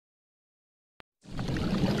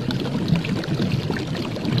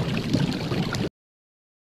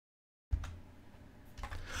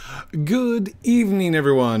Good evening,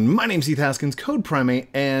 everyone. My name's Heath Haskins, Code Primate,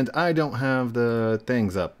 and I don't have the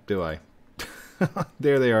things up, do I?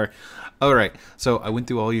 There they are. All right, so I went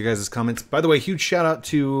through all you guys' comments. By the way, huge shout out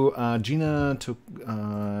to Gina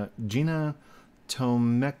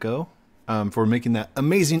Tomeko for making that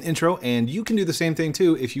amazing intro, and you can do the same thing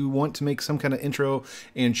too if you want to make some kind of intro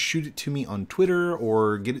and shoot it to me on Twitter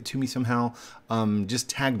or get it to me somehow. Just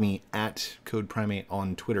tag me at Code Primate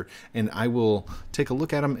on Twitter, and I will take a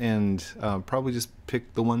look at them and probably just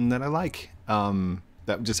pick the one that I like.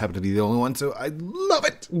 That just happened to be the only one, so I love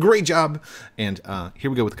it. Great job. And here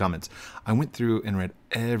we go with the comments. I went through and read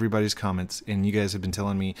everybody's comments, and you guys have been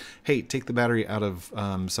telling me, hey, take the battery out of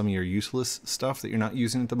some of your useless stuff that you're not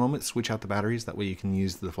using at the moment. Switch out the batteries. That way you can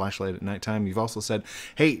use the flashlight at nighttime. You've also said,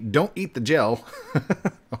 hey, don't eat the gel.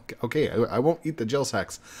 Okay, I won't eat the gel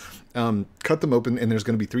sacks. Cut them open, and there's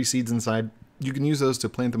going to be 3 seeds inside. You can use those to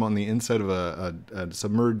plant them on the inside of a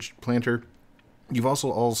submerged planter. You've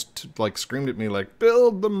also all screamed at me like,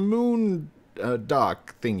 build the moon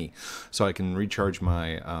dock thingy, so I can recharge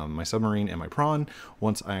my my submarine and my prawn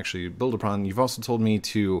once I actually build a prawn. You've also told me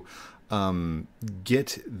to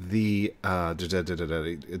get the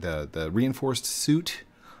reinforced suit,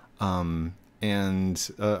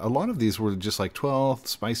 and a lot of these were just like 12th,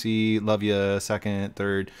 spicy, love ya, second,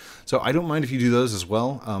 third. So I don't mind if you do those as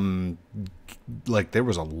well. Like, there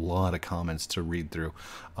was a lot of comments to read through.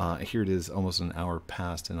 Here it is, almost an hour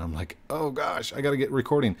past, and I'm like, oh gosh, I gotta get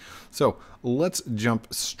recording. So let's jump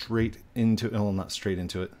straight into it. Well, not straight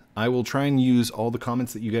into it. I will try and use all the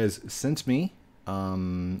comments that you guys sent me.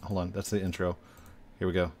 Hold on, that's the intro. Here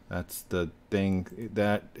we go. That's the thing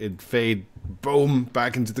that it fade, boom,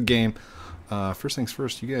 back into the game. First things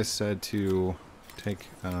first, you guys said to take,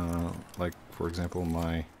 like, for example,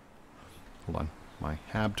 my, my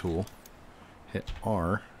hab tool, hit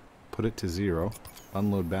R, put it to 0,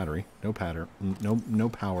 unload battery, no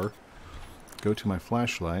power, go to my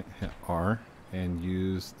flashlight, hit R, and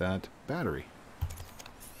use that battery.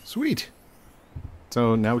 Sweet!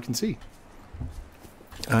 So now we can see.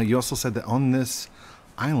 You also said that on this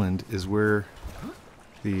island is where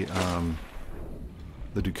the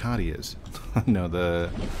Ducati is. No, the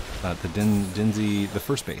Dinzy, the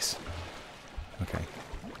first base. Okay,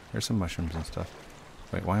 there's some mushrooms and stuff.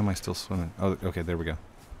 Wait, why am I still swimming? Oh, okay, there we go.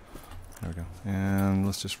 There we go. And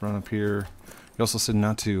let's just run up here. You also said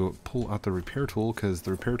not to pull out the repair tool, because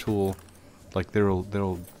the repair tool, like, it'll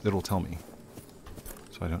tell me.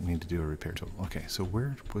 So I don't need to do a repair tool. Okay, so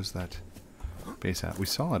where was that base at? We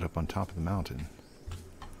saw it up on top of the mountain.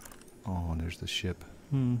 Oh, and there's the ship.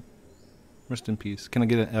 Rest in peace. Can I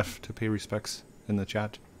get an F to pay respects in the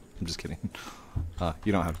chat? I'm just kidding.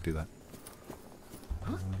 You don't have to do that.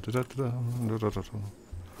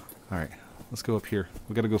 Alright, let's go up here.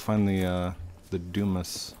 We gotta go find the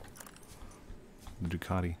Dumas, the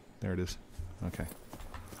Ducati. There it is. Okay.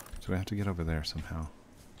 So we have to get over there somehow.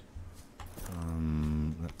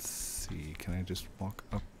 Let's see. Can I just walk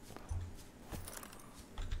up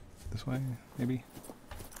this way, maybe?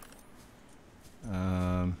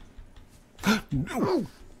 No!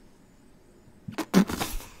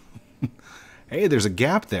 Hey, there's a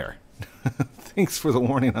gap there. Thanks for the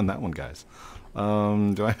warning on that one, guys.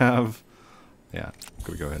 Do I have... Yeah, I'm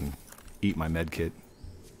going to go ahead and eat my med kit.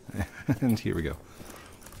 And here we go.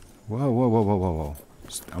 Whoa, whoa, whoa, whoa, whoa, whoa.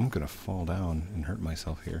 I'm going to fall down and hurt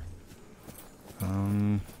myself here.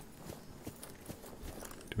 Do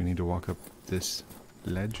we need to walk up this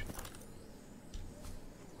ledge?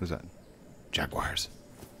 What is that? Jaguars.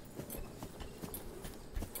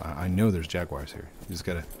 I know there's jaguars here. You just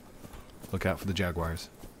got to look out for the jaguars.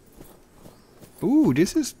 Ooh,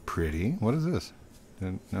 this is pretty. What is this?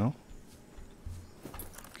 No?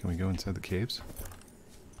 Can we go inside the caves?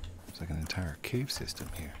 There's like an entire cave system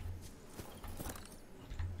here.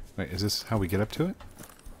 Wait, is this how we get up to it?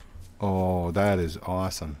 Oh, that is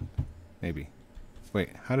awesome. Maybe. Wait,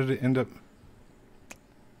 how did it end up?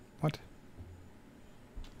 What?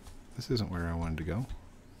 This isn't where I wanted to go.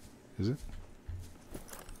 Is it?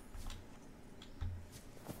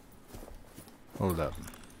 Hold up.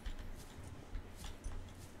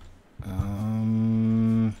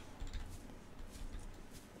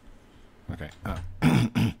 Okay.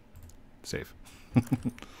 Save.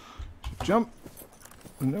 Jump.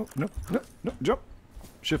 No, no, no, no. Jump.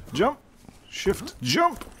 Shift, jump. Shift,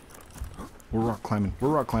 jump. We're rock climbing. We're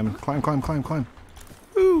rock climbing. Climb, climb, climb, climb.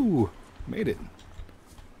 Ooh, made it.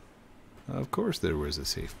 Of course there was a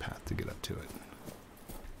safe path to get up to it.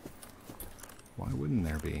 Why wouldn't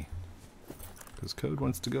there be? Because Code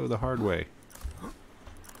wants to go the hard way.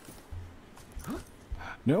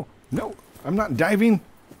 No, no, I'm not diving.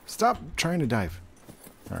 Stop trying to dive.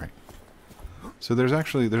 Alright. So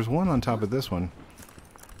there's one on top of this one.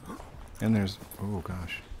 And there's, oh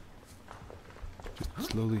gosh.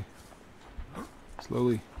 Just slowly.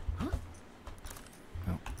 Slowly.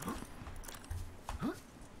 No.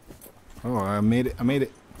 Oh, I made it. I made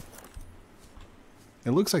it.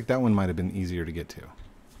 It looks like that one might have been easier to get to.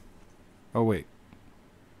 Oh, wait.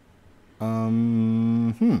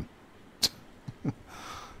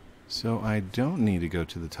 So I don't need to go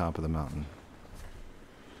to the top of the mountain.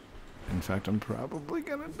 In fact, I'm probably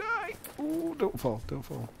gonna die. Oh, don't fall, don't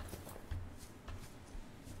fall.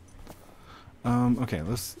 Okay,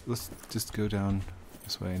 let's just go down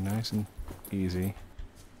this way, nice and easy.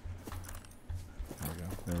 There we go.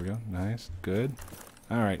 There we go. Nice, good.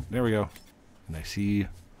 All right, there we go. And I see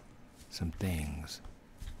some things.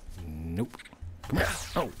 Nope. Come here.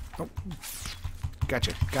 Oh, oh.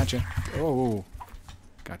 Gotcha, gotcha. Oh,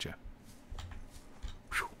 gotcha.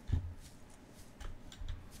 Whew.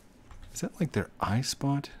 Is that like their eye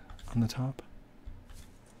spot on the top?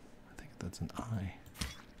 I think that's an eye.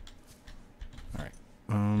 All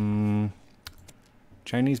right.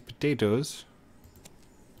 Chinese potatoes.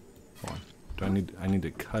 Hold on. I need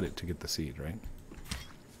to cut it to get the seed, right?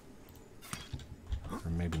 Or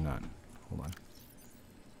maybe not. Hold on.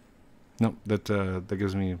 Nope, that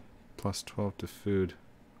gives me plus 12 to food.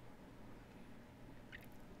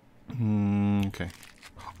 Okay.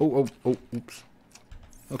 Oh, oops.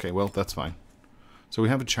 Okay, well, that's fine. So we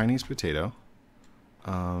have a Chinese potato.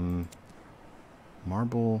 Marble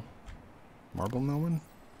melon?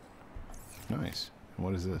 Nice. And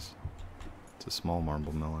what is this? It's a small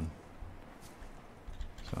marble melon.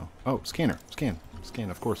 So, oh, scanner. Scan,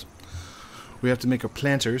 of course. We have to make our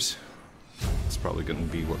planters. It's probably going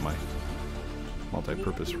to be what my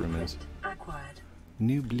multi-purpose room is. Acquired.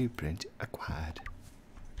 New blueprint acquired.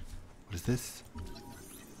 What is this?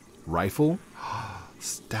 Rifle?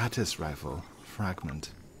 Status rifle.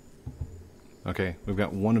 Fragment. Okay, we've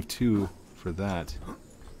got 1 of 2 for that.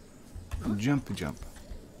 Jumpy jump.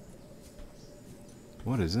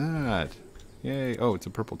 What is that? Yay. Oh, it's a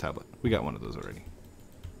purple tablet. We got 1 of those already.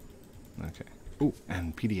 Okay. Oh,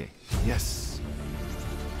 and PDA. Yes.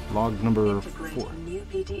 Log number 4. New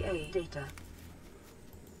PDA data.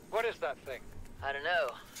 What is that thing? I don't know.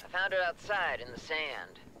 I found it outside in the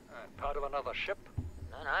sand. Part of another ship?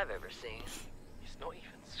 None I've ever seen. It's not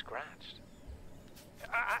even scratched.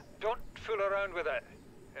 Don't fool around with it.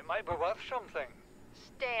 It might be worth something.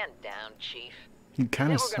 Stand down, Chief. He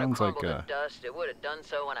kind of If it were gonna sounds like crumble to dust, it would have done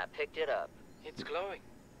so when I picked it up. It's glowing.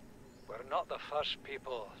 We're not the first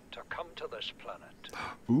people to come to this planet.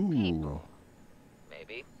 Ooh. People.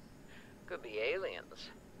 Maybe. Could be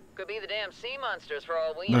aliens. Could be the damn sea monsters for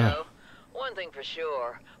all we know. One thing for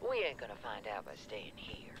sure, we ain't gonna find out by staying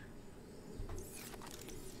here.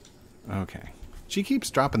 Okay. She keeps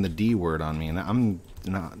dropping the D word on me, and I'm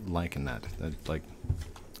not liking that. Like,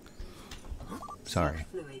 sorry.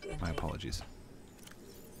 My apologies.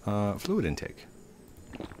 Fluid intake.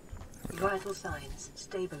 Vital signs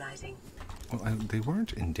stabilizing. Well, they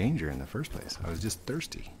weren't in danger in the first place. I was just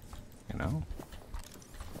thirsty, you know?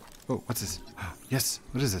 Oh, what's this? Yes,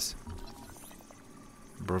 what is this?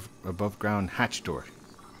 Above ground hatch door.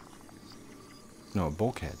 No, a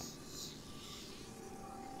bulkhead.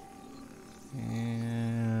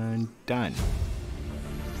 And done.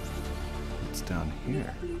 What's down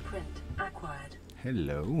here? Blueprint acquired.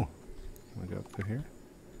 Hello. Can we go up through here?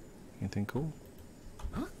 Anything cool?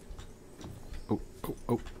 Huh?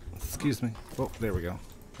 Oh, excuse me. Oh, there we go.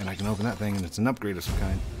 And I can open that thing, and it's an upgrade of some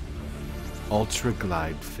kind. Ultra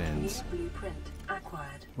glide fins. Blueprint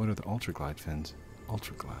acquired. What are the ultra glide fins?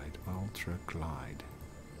 Ultra glide.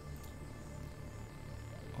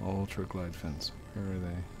 Ultra glide fins. Where are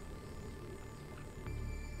they?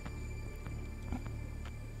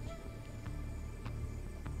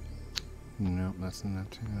 Nope, that's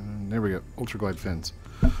not. There we go. Ultra glide fins.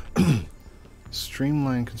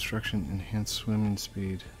 Streamline construction, enhance swimming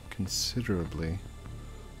speed considerably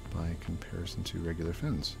by comparison to regular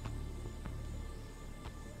fins.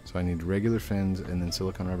 So I need regular fins and then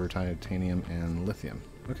silicon rubber, titanium, and lithium.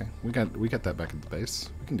 Okay, we got that back at the base.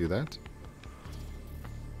 We can do that.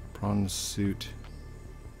 Prawn suit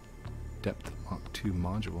depth Mach 2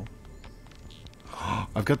 module.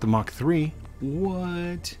 I've got the Mach 3.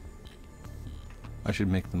 What? I should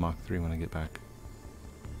make the Mach 3 when I get back.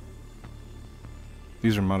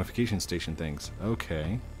 These are modification station things.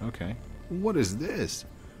 Okay. What is this?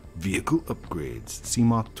 Vehicle upgrades.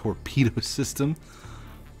 Seamoth torpedo system.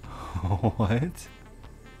 What?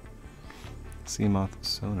 Seamoth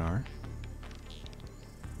sonar.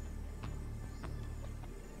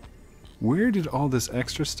 Where did all this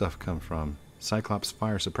extra stuff come from? Cyclops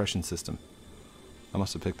fire suppression system. I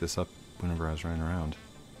must have picked this up whenever I was running around.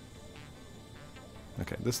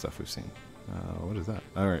 Okay, this stuff we've seen. What is that?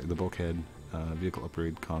 Alright, the bulkhead, vehicle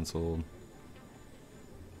upgrade console,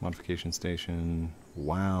 modification station.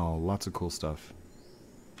 Wow, lots of cool stuff.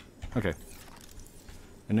 Okay.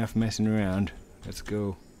 Enough messing around. Let's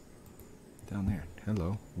go down there.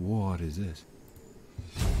 Hello. What is this?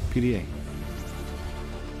 PDA.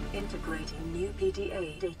 Integrating new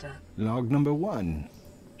PDA data. Log number 1.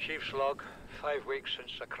 Chief's log, 5 weeks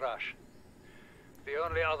since the crash. The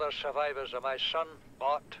only other survivors are my son,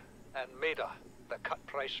 Bart, and Maida, the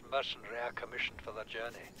cut-price mercenary I commissioned for the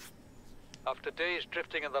journey. After days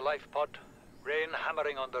drifting in the life pod, rain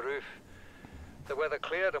hammering on the roof, the weather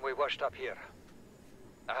cleared and we washed up here.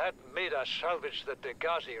 I had Maida salvage the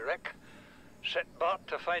Degazi wreck, set Bart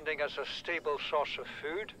to finding us a stable source of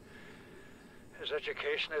food. His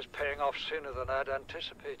education is paying off sooner than I'd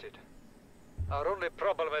anticipated. Our only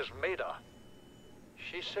problem is Maida.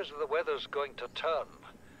 She says the weather's going to turn.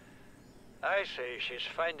 I say she's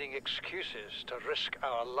finding excuses to risk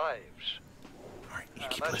our lives. Alright, you I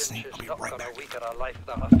keep imagine listening. she's I'll be not right gonna back. weaken her life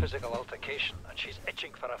without a physical altercation, and she's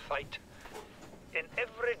itching for a fight. In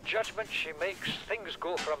every judgment she makes, things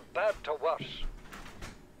go from bad to worse.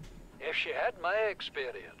 If she had my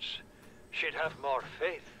experience, she'd have more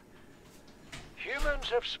faith. Humans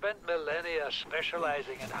have spent millennia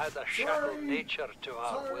specializing in how to shackle nature to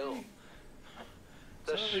our will.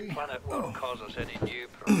 This planet won't cause us any new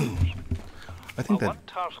problems. I think Our that one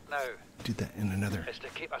task now did that in another. is to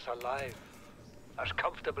keep us alive, as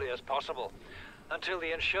comfortably as possible, until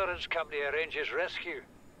the insurance company arranges rescue.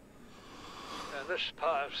 In this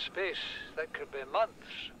part of space, that could be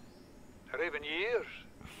months, or even years.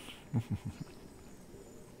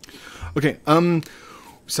 Okay,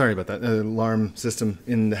 sorry about that. Alarm system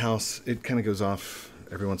in the house, it kind of goes off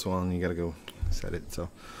every once in a while and you gotta go set it, so.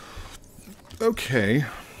 Okay,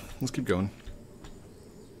 let's keep going.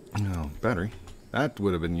 Oh, battery. That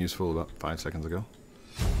would have been useful about 5 seconds ago.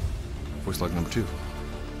 Voice log number 2.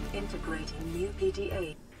 Integrating new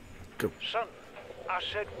PDA. Go. Son, I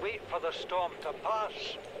said wait for the storm to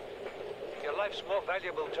pass. Your life's more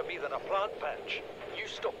valuable to me than a plant patch. You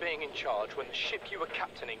stopped being in charge when the ship you were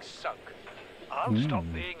captaining sunk. I'll stop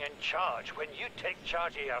being in charge when you take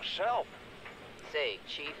charge of yourself. Say,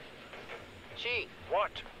 Chief. Chief,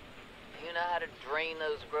 What? do you know how to drain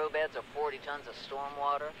those grow beds of 40 tons of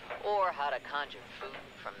stormwater? Or how to conjure food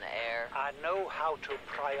from the air? I know how to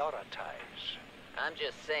prioritize. I'm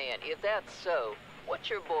just saying, if that's so, what's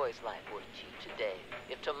your boy's life worth to you today?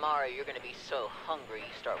 If tomorrow you're gonna be so hungry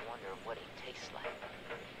you start wondering what he tastes like,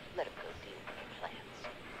 let him go deal with the plants.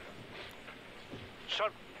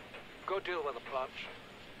 Son, go deal with the plants.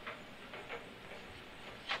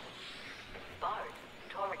 Bart,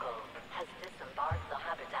 Torgo has disembarked the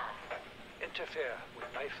habitat. Interfere with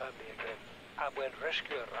my family again, and when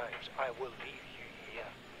rescue arrives, I will leave you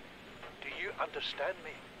here. Do you understand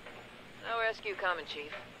me? No rescue coming,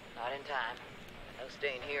 Chief. Not in time. No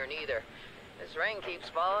staying here neither. This rain keeps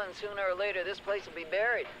falling, sooner or later this place will be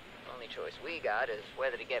buried. Only choice we got is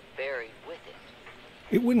whether to get buried with it.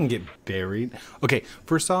 It wouldn't get buried. Okay,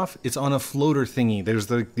 first off, it's on a floater thingy. There's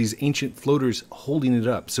these ancient floaters holding it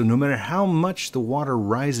up. So no matter how much the water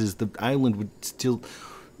rises, the island would still...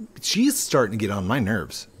 She's starting to get on my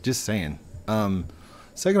nerves. Just saying.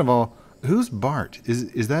 Second of all, who's Bart?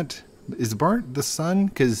 Is Bart the son?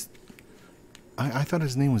 Because I thought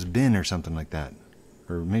his name was Ben or something like that.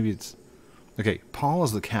 Or maybe it's... Okay, Paul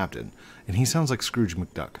is the captain, and he sounds like Scrooge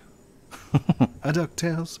McDuck. A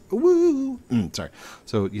DuckTales. Woo! Sorry.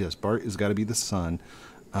 So, yes, Bart has got to be the son.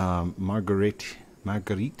 Marguerite has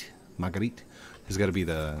got to be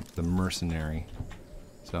the mercenary.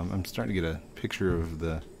 So I'm starting to get a picture of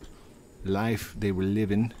the life they were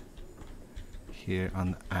living here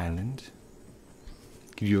on the island.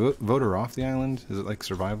 Can you vote her off the island? Is it like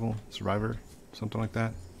Survivor? Something like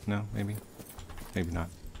that? No? Maybe? Maybe not.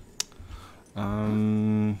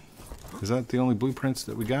 Is that the only blueprints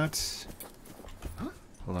that we got?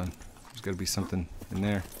 Hold on. There's got to be something in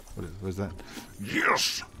there. What is that?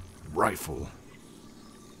 Yes! Rifle.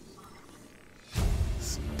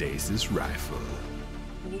 Stasis rifle.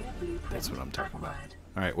 New blueprint That's what I'm talking about. acquired.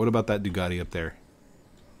 Alright, what about that Bugatti up there?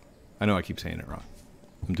 I know I keep saying it wrong.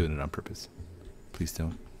 I'm doing it on purpose. Please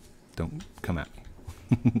don't come at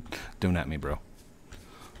me. Don't at me, bro.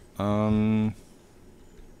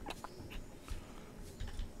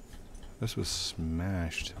 This was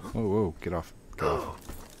smashed. Whoa, whoa, get off. Get off.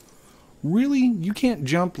 Really? You can't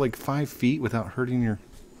jump like 5 feet without hurting your...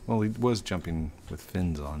 Well, he was jumping with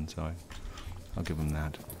fins on, so I'll give him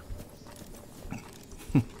that.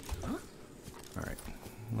 Alright.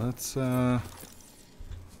 Let's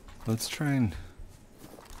Let's try and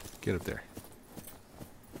get up there.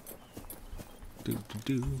 Do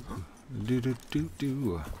do do do do do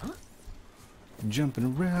do.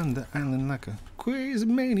 Jumping around the island like a crazy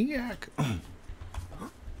maniac.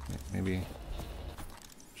 Maybe.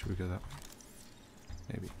 Should we go that way?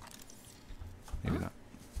 Maybe. Maybe not.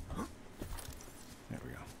 There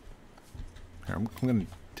we go. Here, I'm gonna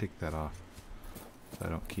take that off so I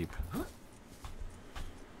don't keep.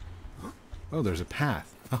 Oh, there's a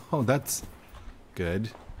path. Oh, that's good.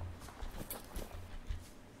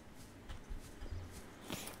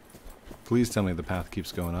 Please tell me the path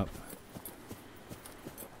keeps going up.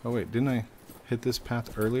 Oh wait, didn't I hit this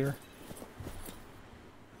path earlier?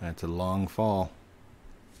 That's a long fall.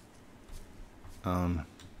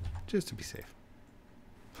 Just to be safe.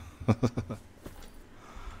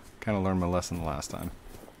 Kind of learned my lesson the last time.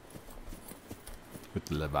 With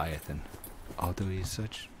the Leviathan. Although he's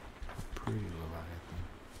such a pretty Leviathan.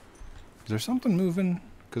 Is there something moving?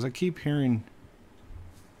 Because I keep hearing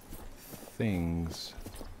things.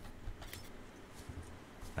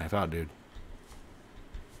 Knife out, dude.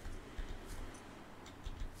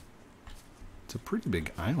 It's a pretty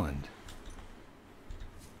big island.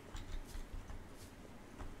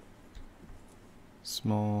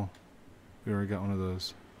 Small. We already got one of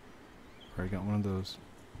those. Already got one of those.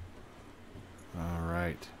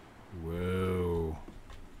 Alright. Whoa.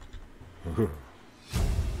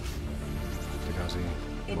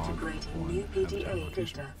 Integrating new PDA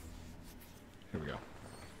data. Here we go.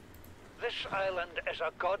 This island is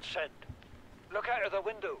a godsend. Look out of the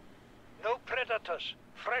window. No predators.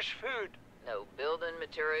 Fresh food. No building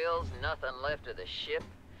materials, nothing left of the ship.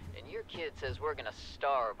 And your kid says we're gonna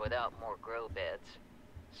starve without more grow beds.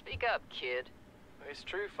 Speak up, kid. It's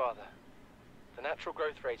true, Father. The natural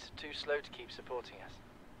growth rates are too slow to keep supporting us.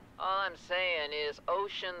 All I'm saying is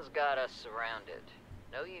ocean's got us surrounded.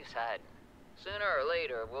 No use hiding. Sooner or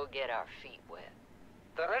later, we'll get our feet wet.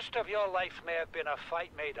 The rest of your life may have been a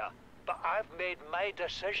fight, Maida, but I've made my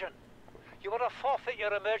decision. You want to forfeit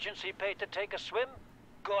your emergency pay to take a swim?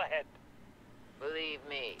 Go ahead. Believe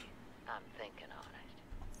me, I'm thinking on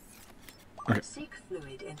it. Okay. Seek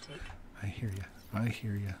fluid intake. I hear you. I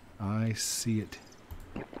hear you. I see it.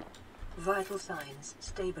 Vital signs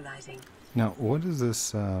stabilizing. Now, what is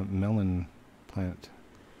this melon plant?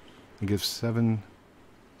 It gives 7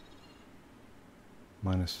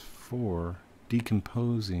 minus 4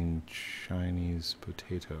 decomposing Chinese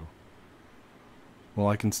potato. Well,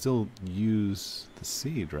 I can still use the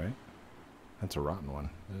seed, right? That's a rotten one.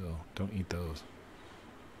 Ew, don't eat those.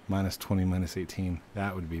 Minus 20, minus 18.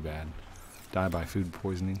 That would be bad. Die by food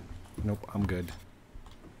poisoning. Nope, I'm good.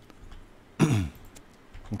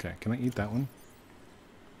 Okay, can I eat that one?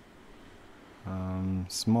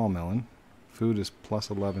 Small melon. Food is plus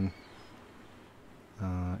 11.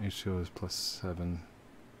 H2O is plus 7.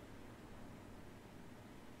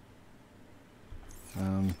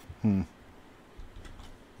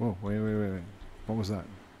 Whoa, wait. What was that?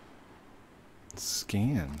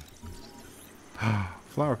 Scan.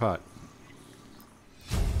 Flower pot.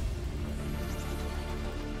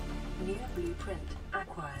 New blueprint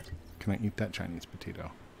acquired. Can I eat that Chinese potato?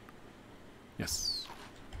 Yes.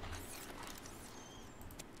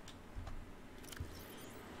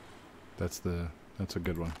 That's a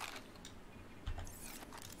good one.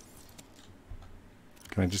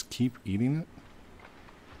 Can I just keep eating it?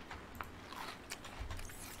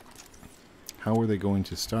 How are they going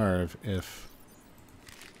to starve if...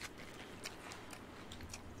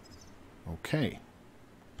 Okay.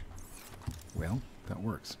 Well, that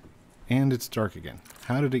works. And it's dark again.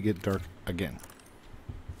 How did it get dark again?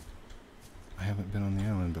 I haven't been on the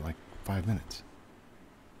island but like 5 minutes.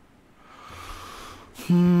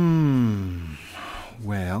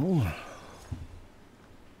 Well...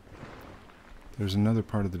 There's another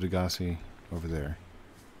part of the Degassi over there.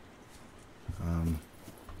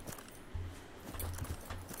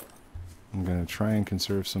 I'm going to try and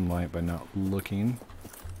conserve some light by not looking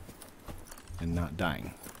and not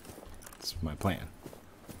dying. That's my plan.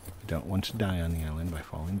 I don't want to die on the island by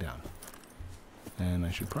falling down. And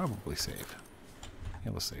I should probably save.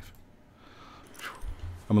 Yeah, let's save.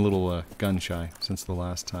 I'm a little gun shy since the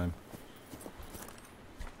last time.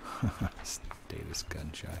 Data's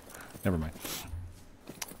gun shy. Never mind.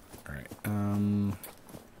 Alright,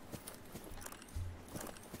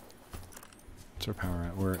 what's our power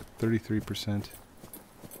at? We're at 33%.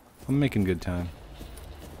 I'm making good time.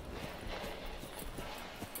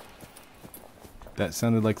 That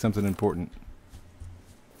sounded like something important.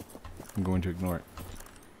 I'm going to ignore it.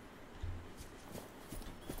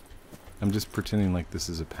 I'm just pretending like this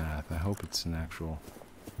is a path. I hope it's an actual...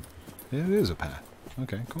 It is a path.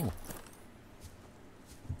 Okay, cool.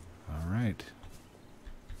 Alright.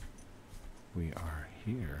 We are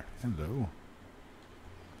here. Hello.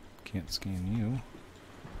 Can't scan you.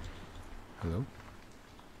 Hello?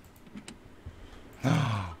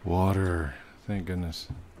 Water. Thank goodness.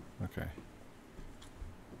 Okay.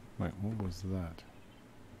 Wait, what was that?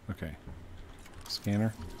 Okay.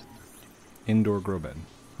 Scanner. Indoor grow bed.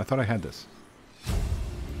 I thought I had this.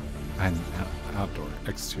 I had an outdoor,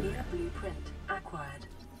 exterior. New blueprint acquired.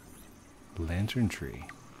 Lantern tree.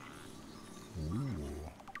 Ooh.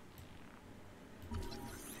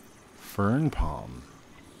 Fern palm.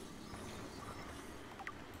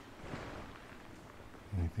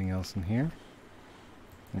 Anything else in here?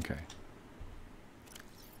 Okay.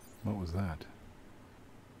 What was that?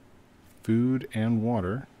 Food and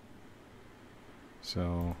water.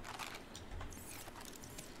 So...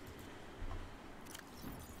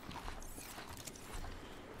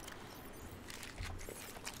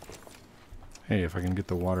 Hey, if I can get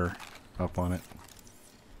the water up on it.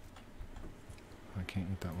 I can't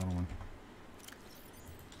eat that little one.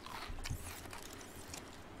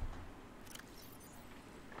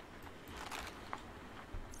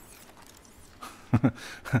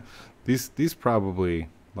 These probably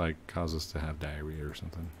like cause us to have diarrhea or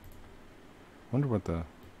something. Wonder what the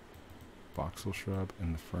boxel shrub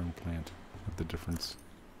and the fern plant, what the difference.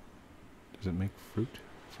 Does it make fruit?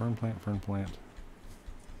 Fern plant, fern plant.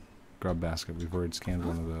 Grub basket, we've already scanned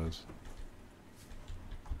one of those.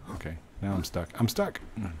 Okay, now I'm stuck. I'm stuck!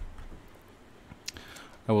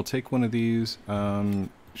 I will take one of these.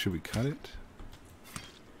 Should we cut it?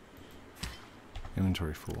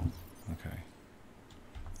 Inventory full. Okay.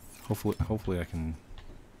 Hopefully I can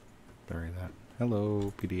bury that.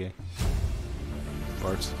 Hello, PDA.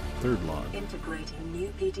 Bart's third log. Integrating new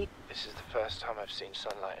PD. This is the first time I've seen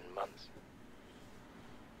sunlight in months.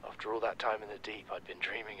 After all that time in the deep, I'd been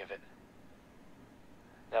dreaming of it.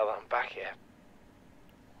 Now that I'm back here,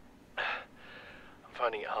 I'm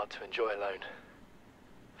finding it hard to enjoy alone.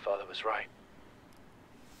 Father was right.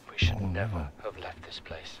 We should never have left this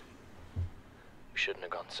place. We shouldn't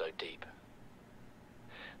have gone so deep.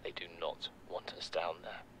 They do not want us down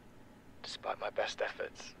there. Despite my best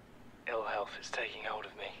efforts, ill health is taking hold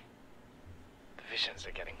of me. The visions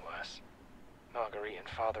are getting worse. Marguerite and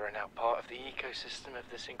Father are now part of the ecosystem of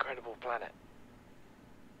this incredible planet.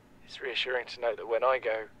 It's reassuring to know that when I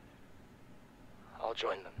go, I'll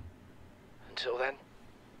join them. Until then,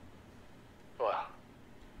 well,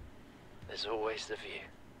 there's always the view.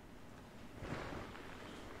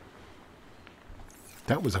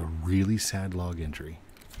 That was a really sad log entry.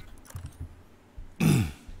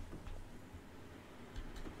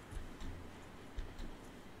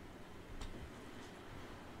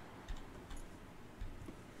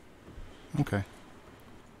 Okay.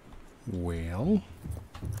 Well,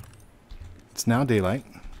 it's now daylight.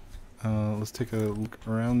 Let's take a look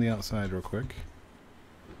around the outside real quick.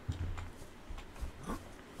 Oh,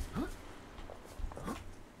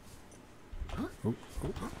 oh.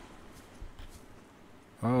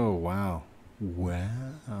 Oh, wow.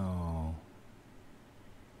 Wow.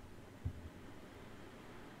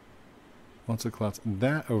 Lots of clouds.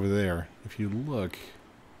 That over there, if you look,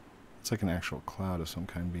 it's like an actual cloud of some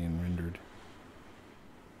kind being rendered.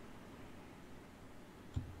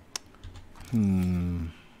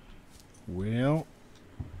 Well,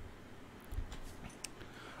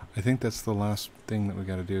 I think that's the last thing that we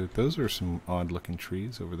got to do. Those are some odd looking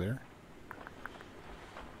trees over there.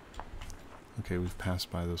 Okay, we've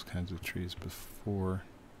passed by those kinds of trees before.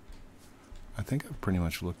 I think I've pretty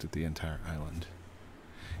much looked at the entire island.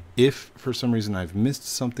 If for some reason I've missed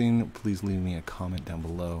something, please leave me a comment down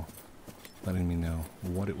below letting me know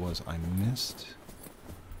what it was I missed.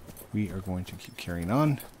 We are going to keep carrying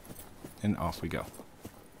on, and off we go.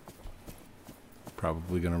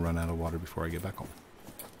 Probably going to run out of water before I get back home.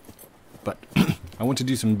 But I want to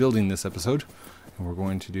do some building this episode, and we're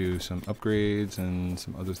going to do some upgrades and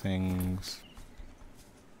some other things.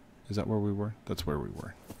 Is that where we were? That's where we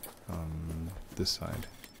were. This side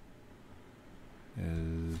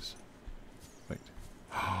is... Wait.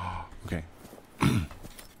 Okay.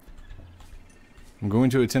 I'm going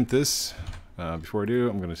to attempt this. Before I do,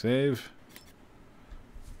 I'm going to save.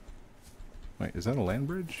 Wait, is that a land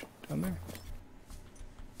bridge down there?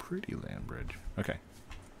 Pretty land bridge. Okay.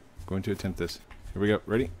 Going to attempt this. Here we go.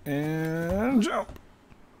 Ready? And jump!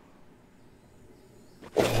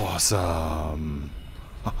 Awesome!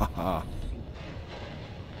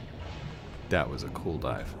 That was a cool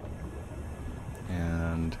dive.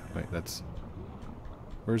 And, wait, that's...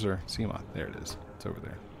 Where's our sea moth? There it is. It's over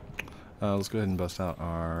there. Let's go ahead and bust out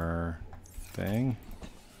our thing.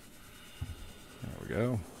 There we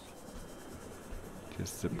go.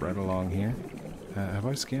 Just zip right along here. Have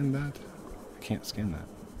I scanned that? I can't scan that.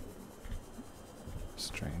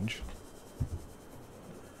 Strange.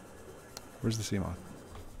 Where's the sea moth?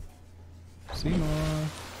 Sea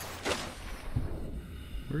moth!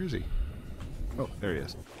 Where is he? Oh, there he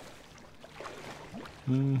is.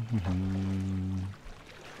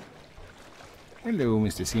 Hello,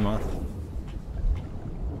 Mr. Sea Moth.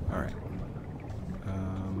 Alright.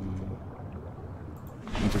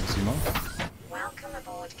 Into the sea moth. Welcome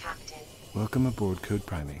aboard, Captain. Welcome aboard, Code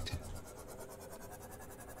Primate.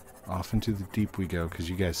 Off into the deep we go, because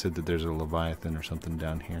you guys said that there's a Leviathan or something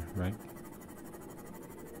down here, right?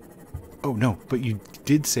 Oh, no, but you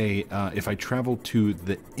did say if I travel to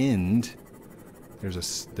the end,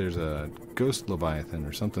 there's a ghost Leviathan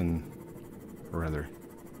or something or other.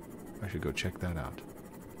 I should go check that out.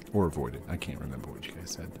 Or avoid it. I can't remember what you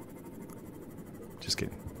guys said. Just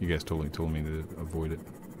kidding. You guys totally told me to avoid it.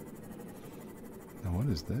 Now what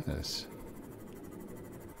is this?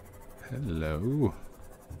 Hello.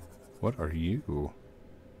 What are you?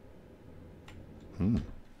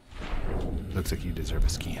 Looks like you deserve a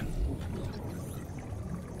scan.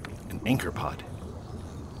 An anchor pod.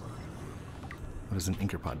 What does an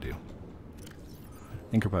anchor pod do?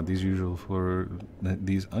 Anchor pod, these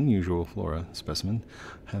unusual flora specimens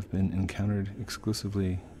have been encountered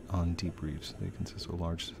exclusively on deep reefs. They consist of a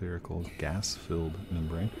large spherical gas-filled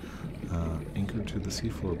membrane anchored to the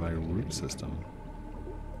seafloor by a root system.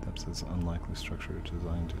 That's this unlikely structure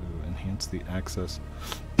designed to enhance the access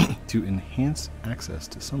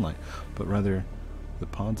to sunlight, but rather the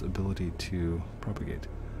pod's ability to propagate.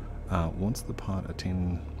 Once the pod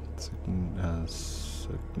attains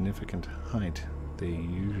significant height,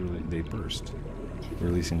 they burst,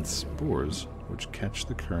 releasing spores which catch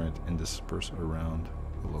the current and disperse around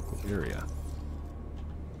the local area.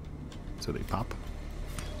 So they pop.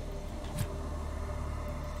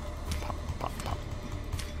 Pop, pop, pop.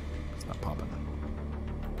 It's not popping.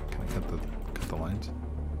 Can I cut the lines?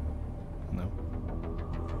 No.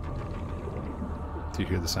 Do you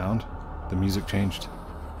hear the sound? The music changed.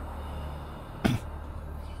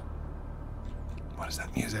 What is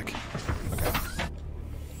that music? Okay.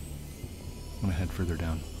 I'm gonna head further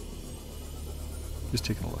down. Just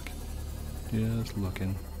taking a look. Just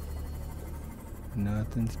looking.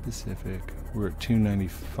 Nothing specific. We're at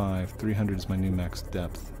 295. 300 is my new max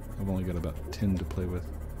depth. I've only got about 10 to play with.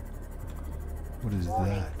 What is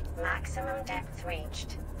that? Maximum depth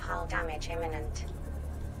reached. Hull damage imminent.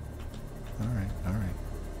 Alright, alright.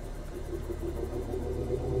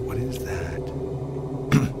 What is that?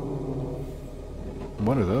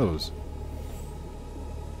 What are those?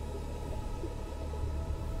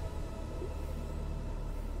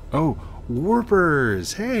 Oh,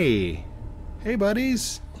 warpers! Hey! Hey,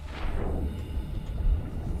 buddies!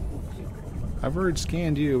 I've already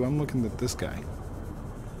scanned you. I'm looking at this guy.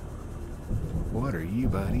 What are you,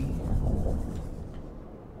 buddy?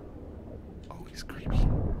 Oh, he's creepy.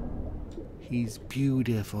 He's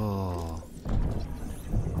beautiful.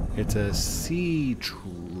 It's a sea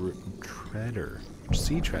treader.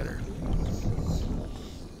 Sea treader.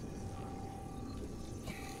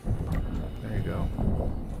 There you go.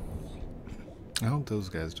 I hope those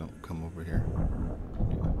guys don't come over here.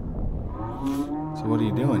 So what are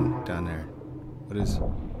you doing down there? What is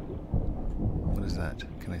that?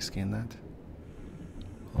 Can I scan that?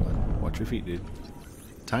 Hold on. Watch your feet, dude.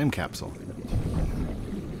 Time capsule.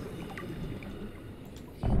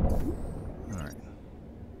 Alright.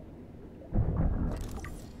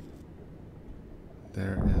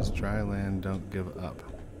 There is dry land, don't give up.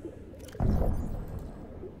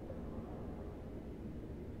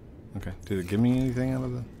 Okay, did it give me anything out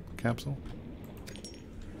of the capsule?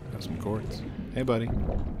 Got some quartz. Hey, buddy.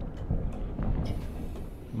 Hold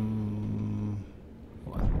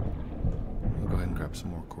on. I'll go ahead and grab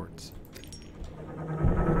some more quartz.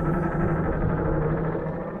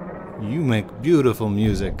 You make beautiful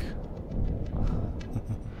music.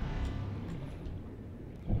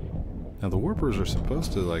 Now the warpers are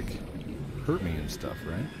supposed to, like, hurt me and stuff,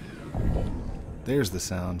 right? There's the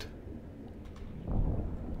sound.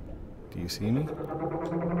 Do you see me? I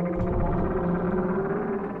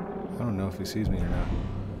don't know if he sees me or not.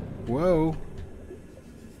 Whoa!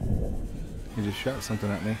 He just shot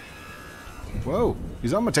something at me. Whoa!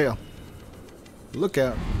 He's on my tail! Look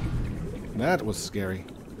out! That was scary.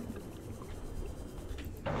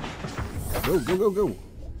 Go, go, go, go!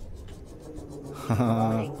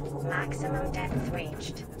 Maximum depth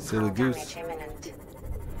reached. Silly Hull goose. damage imminent.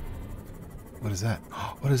 What is that?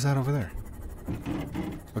 What is that over there?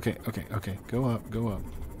 Okay, okay, okay. Go up, go up.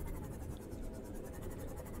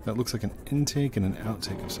 That looks like an intake and an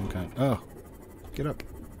outtake of some kind. Oh, get up.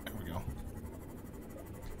 There we go.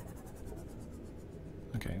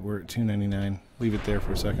 Okay, we're at 299. Leave it there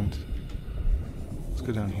for a second. Let's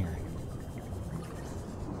go down here.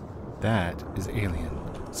 That is alien.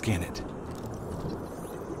 Scan it.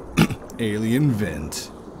 Alien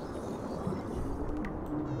vent.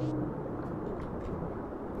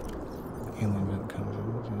 Alien vent comes in.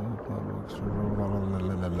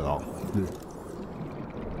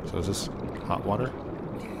 So is this hot water?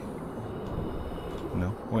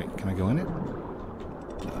 No. Wait, can I go in it?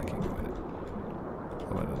 No, I can't go in it. How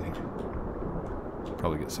about in here?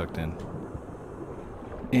 Probably get sucked in.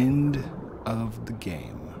 End of the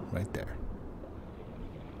game. Right there.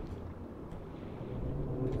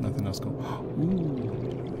 Nothing else going. Ooh.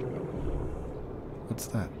 What's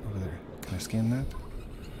that over there? Can I scan that?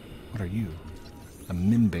 What are you? A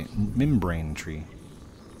membrane tree.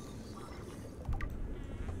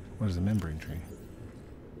 What is a membrane tree?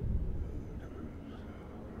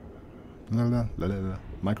 La, la, la, la, la.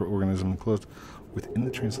 Microorganism enclosed within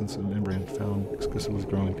the translucent membrane found exclusively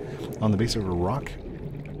growing on the base of a rock,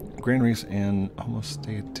 grain reefs, and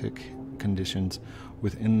homostatic conditions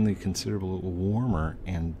within the considerable warmer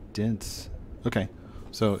and dense. Okay,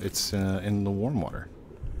 so it's in the warm water.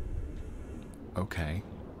 Okay.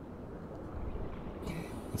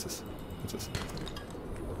 What's this? What's this?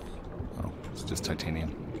 Oh, it's just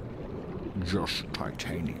titanium. Just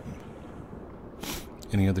titanium.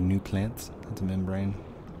 Any other new plants? That's a membrane.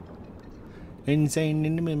 Insane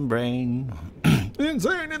in the membrane.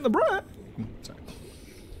 Insane in the brain. Sorry.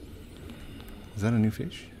 Is that a new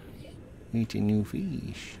fish? It's a new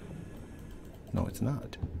fish. No, it's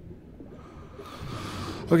not.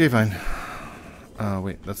 Okay, fine.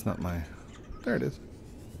 Wait, that's not my... There it is.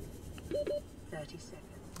 30 seconds.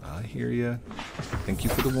 I hear ya. Thank you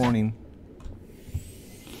for the warning.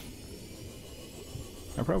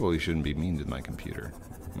 I probably shouldn't be mean to my computer.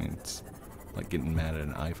 I mean, it's like getting mad at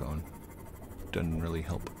an iPhone. Doesn't really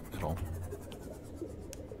help at all.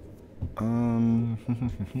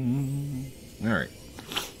 Alright.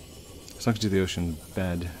 Sunk into the ocean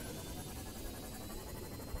bed.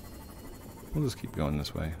 We'll just keep going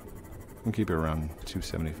this way. We'll keep it around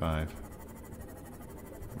 275.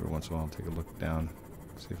 Every once in a while, I'll take a look down.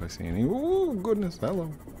 See if I see any. Oh, goodness.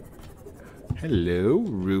 Hello. Hello,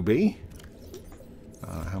 Ruby.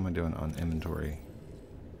 How am I doing on inventory?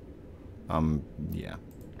 Yeah.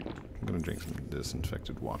 I'm gonna drink some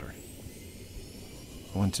disinfected water.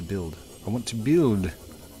 I want to build. I want to build.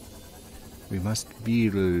 We must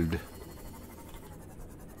build.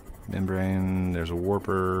 Membrane. There's a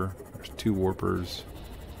warper. There's 2 warpers.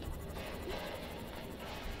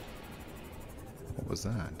 What was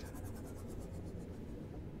that?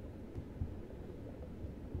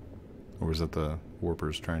 Or was that the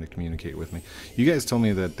warpers trying to communicate with me? You guys told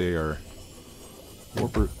me that they are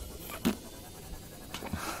warper.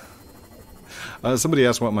 Somebody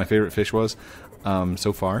asked what my favorite fish was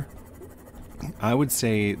so far. I would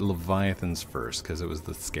say Leviathan's first, because it was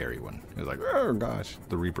the scary one. It was like, oh gosh,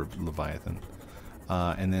 the Reaper Leviathan.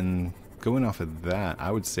 And then going off of that,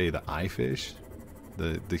 I would say the eye fish,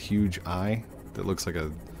 the huge eye that looks like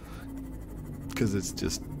a, because it's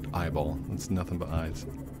just eyeball. It's nothing but eyes.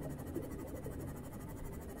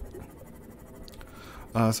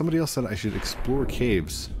 Somebody else said I should explore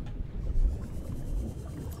caves.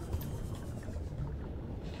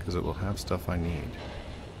 Because it will have stuff I need.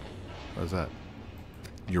 What is that?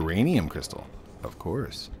 Uranium crystal. Of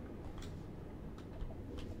course.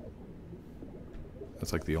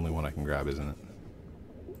 That's like the only one I can grab, isn't it?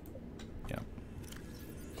 Yeah.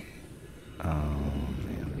 Oh,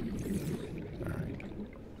 man. Alright.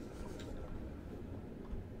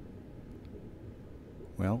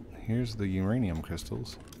 Well, here's the uranium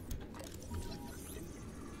crystals.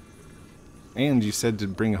 And you said to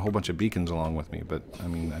bring a whole bunch of beacons along with me, but, I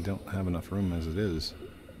mean, I don't have enough room as it is.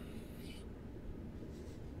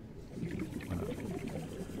 Why not?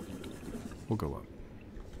 We'll go up.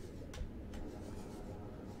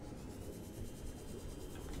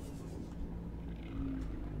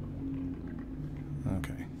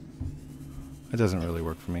 Okay. That doesn't really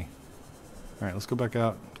work for me. Alright, let's go back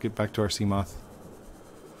out, get back to our sea moth.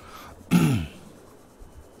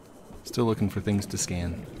 Still looking for things to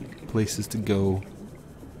scan, places to go,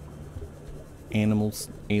 animals,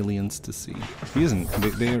 aliens to see. He isn't.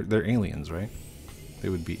 They're aliens, right? They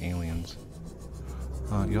would be aliens.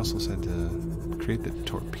 You also said to create the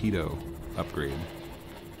torpedo upgrade.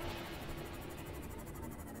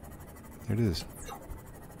 There it is.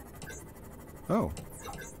 Oh,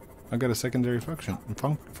 I got a secondary function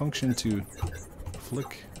to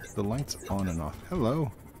flick the lights on and off.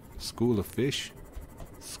 Hello. School of fish.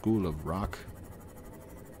 School of rock.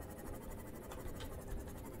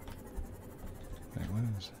 Wait, what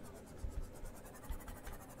is...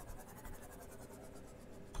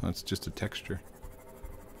 Oh, it's just a texture.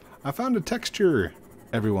 I found a texture,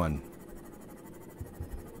 everyone.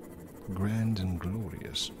 Grand and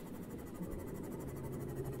glorious.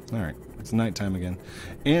 Alright, it's nighttime again.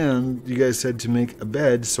 And you guys said to make a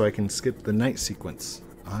bed so I can skip the night sequence.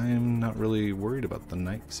 I'm not really worried about the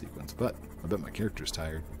night sequence, but I bet my character's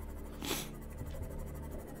tired.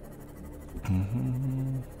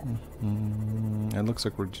 It looks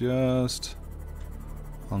like we're just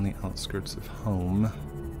on the outskirts of home,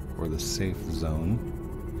 or the safe zone.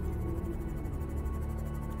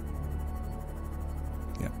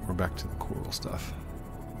 Yeah, we're back to the coral stuff.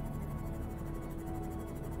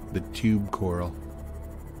 The tube coral.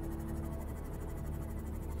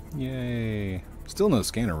 Yay. Still no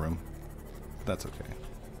scanner room. That's okay.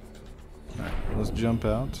 Alright, let's jump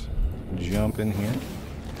out. Jump in here.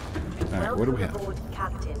 Alright, what do we have? Welcome aboard,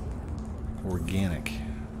 Captain. Organic.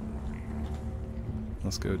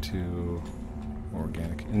 Let's go to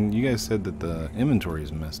organic. And you guys said that the inventory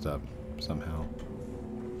is messed up somehow.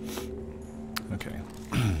 Okay.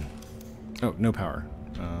 Oh, no power.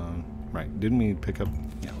 Right, didn't we pick up...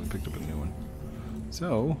 Yeah, we picked up a new one.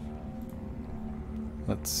 So,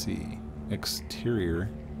 let's see. Exterior.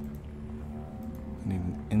 I need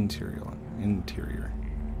an interior. Interior.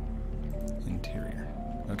 Interior.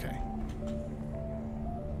 Okay.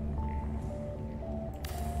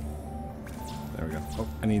 There we go. Oh,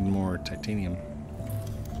 I need more titanium.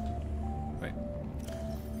 Wait.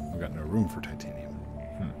 We've got no room for titanium.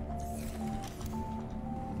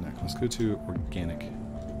 Now, let's go to organic.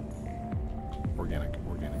 Organic.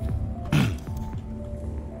 Organic.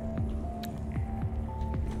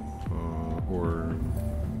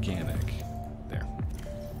 There.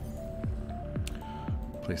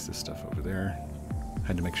 Place this stuff over there.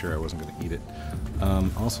 Had to make sure I wasn't going to eat it.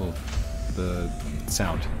 Also, the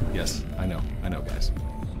sound. Yes, I know, guys.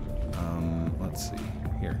 Let's see.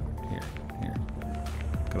 Here.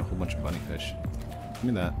 Got a whole bunch of bunny fish. Give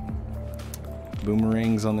me that.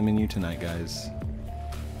 Boomerangs on the menu tonight, guys.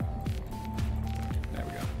 There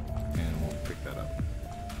we go. And we'll pick that up.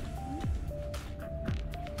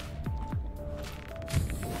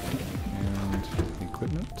 And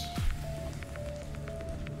equipment.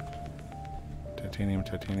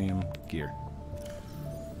 Titanium, gear.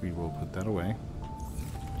 We will put that away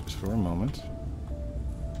just for a moment.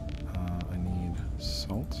 I need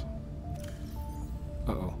salt.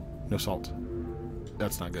 Uh-oh, no salt.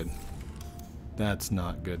 That's not good. That's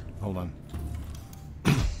not good. Hold on.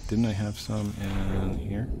 Didn't I have some in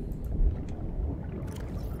here?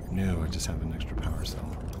 No, I just have an extra power cell.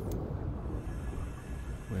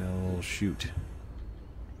 Well, shoot.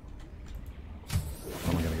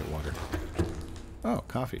 How am I gonna get water? Oh,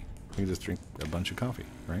 coffee. We can just drink a bunch of coffee,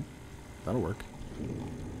 right? That'll work.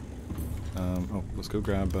 Oh, let's go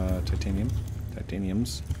grab titanium.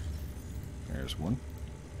 Titaniums. There's one.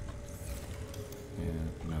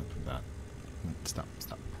 And not that. Stop.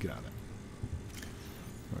 Get out of there.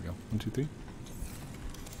 There we go. 1, 2, 3.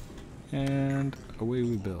 And away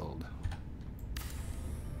we build.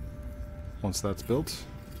 Once that's built,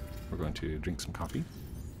 we're going to drink some coffee.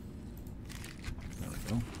 There we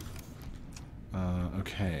go.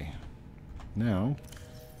 Okay. Now,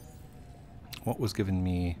 what was giving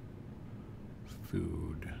me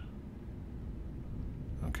food?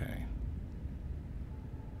 Okay.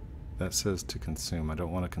 That says to consume. I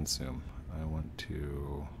don't want to consume. I want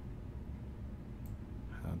to...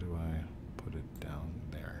 How do I put it down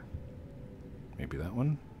there? Maybe that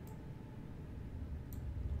one?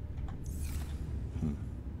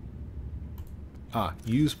 Ah,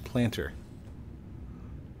 use planter.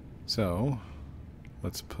 So,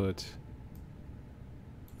 let's put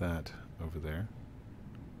that over there.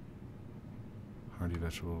 Hardy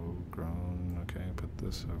vegetable grown. Okay, put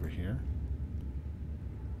this over here.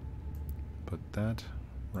 Put that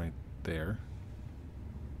right there.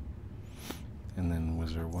 And then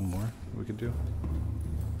was there one more we could do?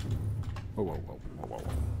 Whoa.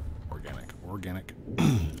 Organic.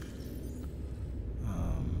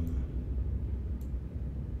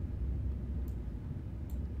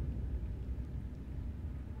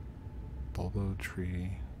 Bulbo tree.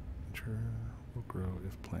 Mature will grow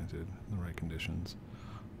if planted in the right conditions.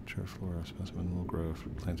 Mature flora specimen will grow if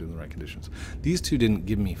planted in the right conditions. These two didn't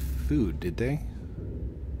give me food, did they?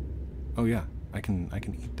 Oh yeah, I can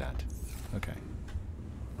eat that. Okay.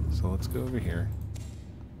 So let's go over here.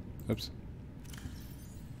 Oops.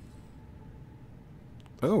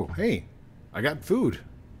 Oh, hey, I got food.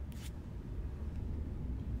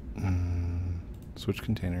 Switch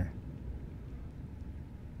container.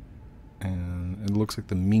 And it looks like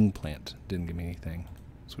the Ming plant didn't give me anything.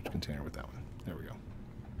 Switch container with that one. There we go.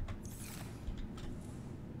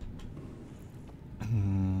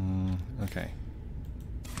 Okay.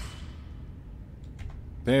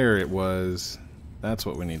 There it was. That's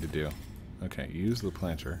what we need to do. Okay, use the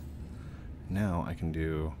planter. Now I can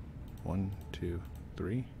do 1, 2,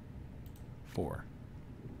 3, 4.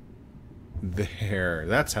 There.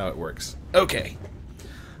 That's how it works. Okay.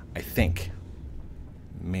 I think.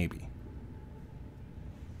 Maybe.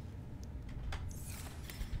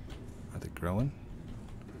 Are they growing?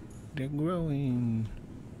 They're growing.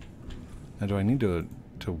 Now, do I need to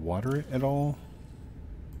water it at all?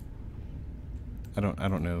 I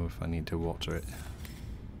don't know if I need to water it,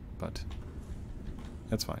 but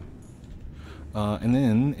that's fine. And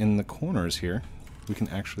then in the corners here, we can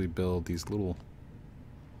actually build these little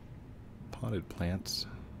potted plants.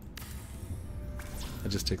 It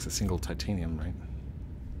just takes a single titanium, right?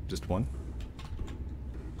 Just one?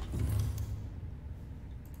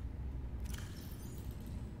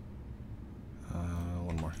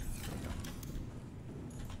 One more. There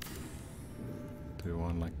we go. Do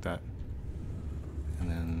one like that. And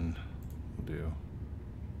then we'll do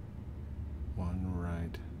one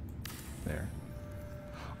right there.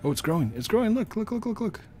 Oh, it's growing. It's growing. Look, look, look, look,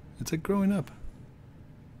 look. It's like growing up.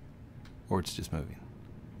 Or it's just moving.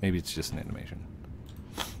 Maybe it's just an animation.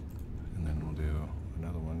 And then we'll do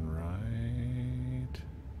another one right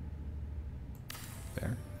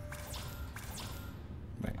there.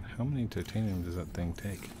 Wait, how many titanium does that thing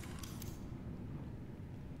take?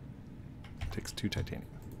 It takes 2 titanium.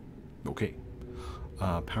 Okay.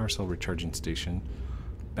 Power cell recharging station.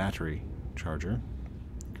 Battery charger.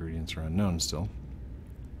 Ingredients are unknown still.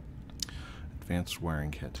 Advanced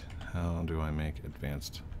wiring kit. How do I make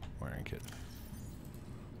advanced wiring kit?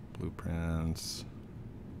 Blueprints.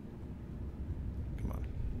 Come on.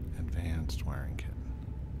 Advanced wiring kit.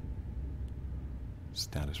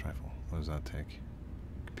 Status rifle. What does that take?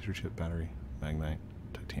 Computer chip, battery, magnite,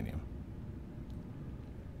 titanium.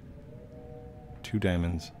 2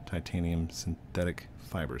 diamonds, titanium, synthetic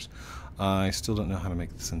fibers. I still don't know how to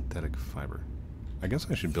make the synthetic fiber. I guess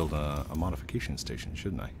I should build a modification station,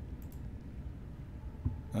 shouldn't I?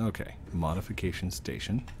 Okay, modification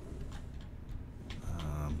station.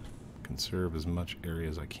 Conserve as much area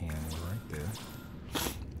as I can right there.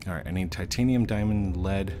 Alright, I need titanium, diamond,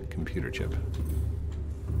 lead, computer chip.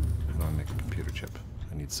 How do I make a computer chip?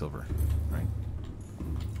 I need silver, right?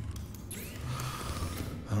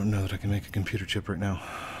 I don't know that I can make a computer chip right now.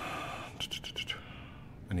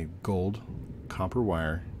 I need gold, copper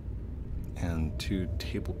wire, and 2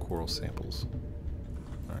 table coral samples.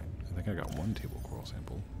 Alright, I think I got 1 table coral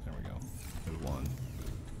sample. There we go. There's 1.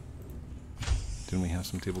 Didn't we have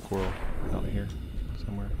some table coral out here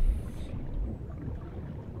somewhere?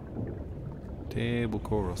 Table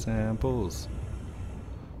coral samples.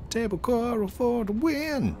 Table coral for the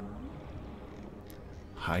win!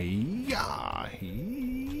 Hi-ya!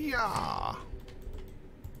 Hi-ya!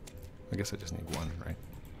 I guess I just need 1, right?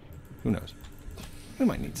 Who knows? We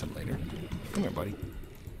might need some later. Come here, buddy.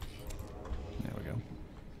 There we go.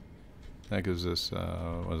 That gives us,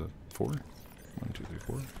 what was it, 4? 1, 2, 3,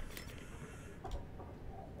 4.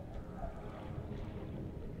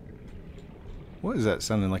 What is that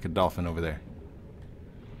sounding like a dolphin over there?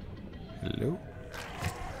 Hello?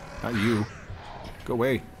 Not you. Go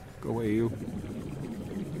away. Go away, you.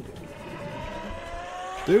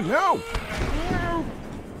 Dude, no! No!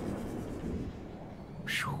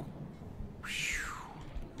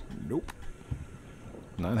 Nope.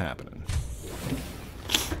 Not happening.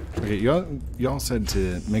 Okay, y'all said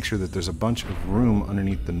to make sure that there's a bunch of room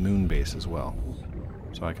underneath the moon base as well.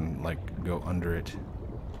 So I can, like, go under it.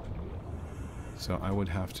 So I would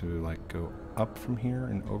have to, like, go up from here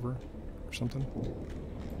and over or something.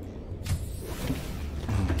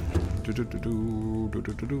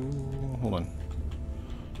 Hold on.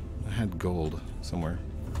 I had gold somewhere.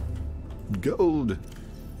 Gold!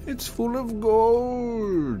 It's full of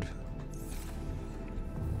gold!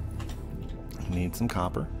 Need some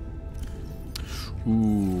copper.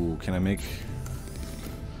 Ooh, can I make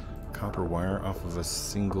copper wire off of a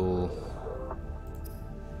single...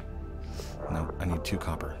 No, I need 2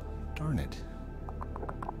 copper. Darn it.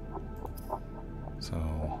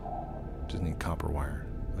 So, just need copper wire.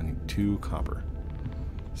 I need 2 copper.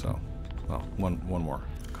 So, well, one more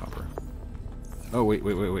copper. Oh, wait.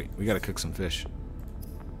 We gotta cook some fish.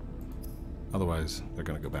 Otherwise, they're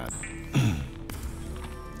gonna go bad.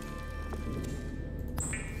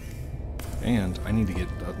 And I need to get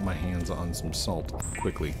my hands on some salt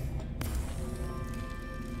quickly.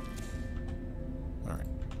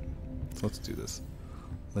 Let's do this.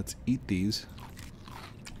 Let's eat these.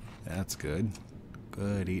 That's good.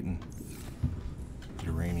 Good eating.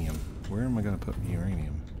 Uranium. Where am I going to put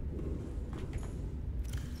uranium?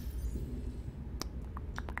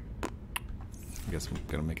 I guess we're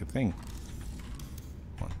going to make a thing.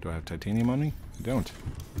 What, do I have titanium on me? I don't.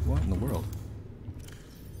 What in the world?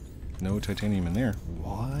 No titanium in there.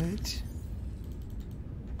 What?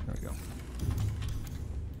 There we go.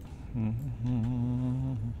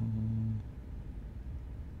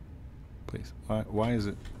 Please. Why is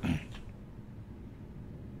it...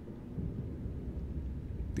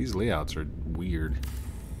 These layouts are weird.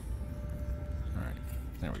 Alright,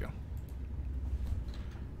 there we go.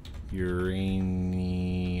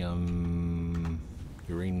 Uranium...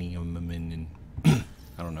 Uranium... I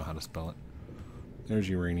don't know how to spell it. There's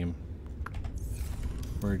uranium.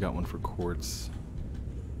 We already got one for quartz.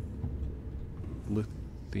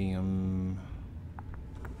 Lithium...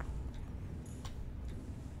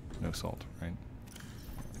 No salt, right?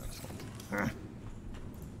 No salt.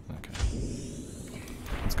 Okay.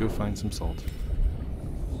 Let's go find some salt.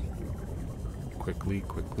 Quickly,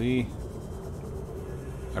 quickly.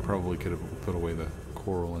 I probably could have put away the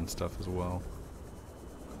coral and stuff as well.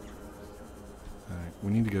 Alright,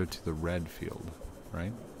 we need to go to the red field,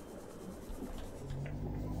 right?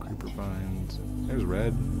 Creeper vines. There's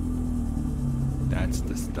red. That's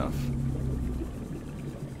the stuff.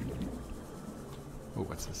 Oh,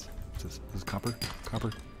 what's this? What's this? Is this copper?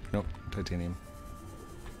 Copper? Nope, titanium.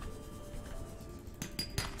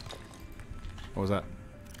 What was that?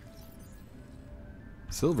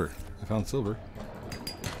 Silver. I found silver.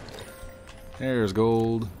 There's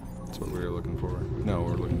gold. That's what we were looking for. No,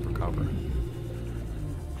 we're looking for copper.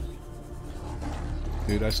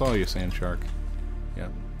 Dude, I saw you, sand shark.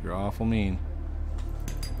 Yep, you're awful mean.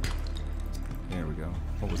 There we go.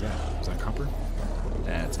 What was that? Was that copper?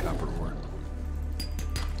 That's copper ore.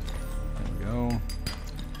 There we go.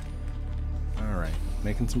 Alright,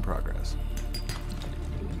 making some progress.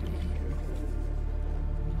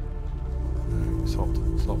 Alright, salt,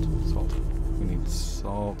 salt, salt. We need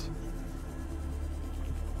salt.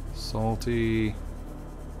 Salty.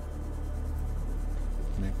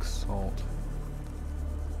 Mix salt.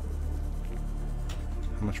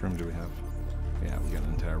 How much room do we have? Yeah, we got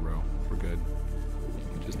an entire row. We're good.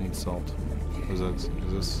 We just need salt. Is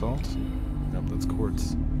this salt? Nope, that's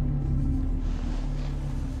quartz.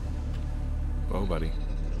 Whoa, buddy.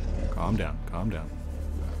 Calm down, calm down.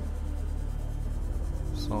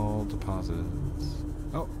 Salt deposits.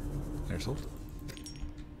 Oh, there's salt.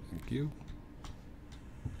 Thank you.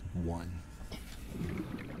 1.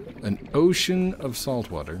 An ocean of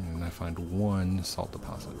salt water, and I find 1 salt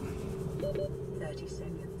deposit. 30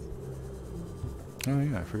 seconds. Oh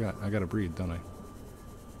yeah, I forgot. I gotta breed, don't I?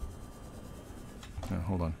 No,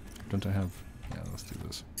 hold on. Don't I have... Yeah, let's do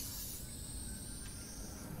this.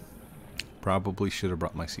 Probably should have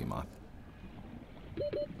brought my sea moth.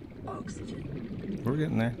 Oxygen. We're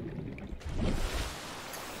getting there.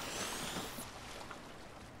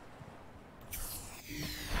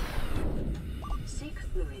 Seek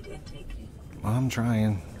fluid intake. I'm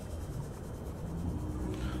trying.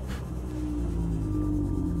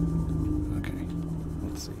 Okay,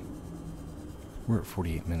 let's see. We're at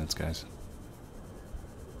 48 minutes, guys.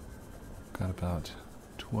 Got about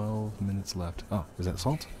 12 minutes left. Oh, is that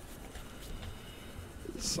salt?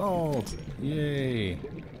 Salt! Yay!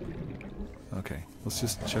 Okay, let's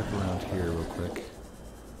just check around here real quick.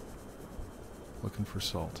 Looking for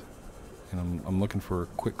salt. And I'm looking for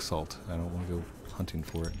quick salt. I don't want to go hunting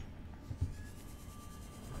for it.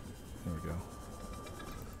 There we go.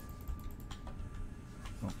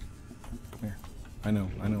 Oh, come here. I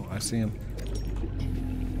know, I see him.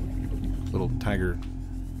 Little tiger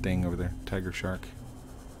thing over there. Tiger shark.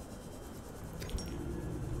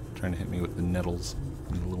 Trying to hit me with the nettles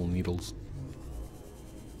and the little needles.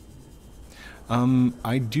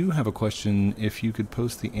 I do have a question. If you could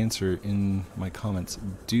post the answer in my comments.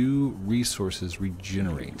 Do resources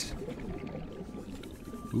regenerate?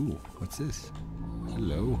 Ooh, what's this?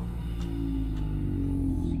 Hello.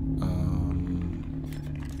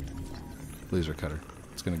 Laser cutter.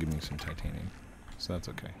 It's gonna give me some titanium, so that's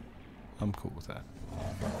okay. I'm cool with that.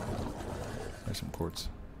 There's some quartz.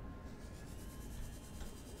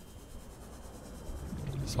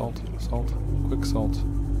 Salt, salt, quick salt.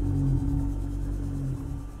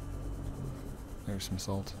 There's some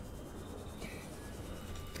salt.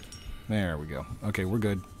 There we go. Okay, we're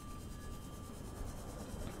good.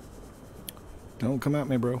 Don't come at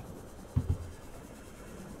me, bro.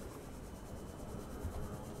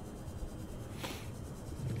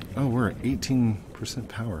 Oh, we're at 18%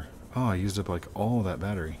 power. Oh, I used up like all that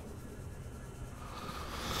battery.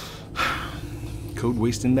 Code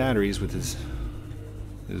wasting batteries with his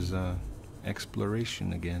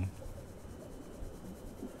exploration again.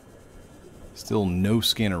 Still no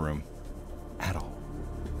scanner room at all.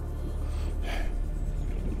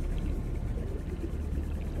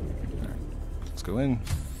 Alright, let's go in.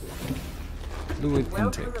 Fluid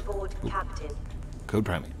intake. Welcome aboard, Ooh. Captain. Code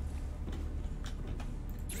primate.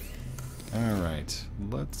 Alright,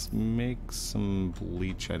 let's make some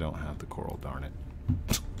bleach. I don't have the coral, darn it.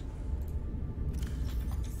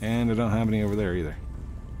 And I don't have any over there either.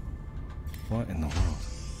 What in the world?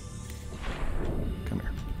 Come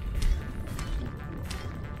here.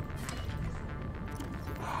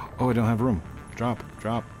 Oh, I don't have room. Drop,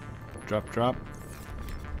 drop, drop, drop.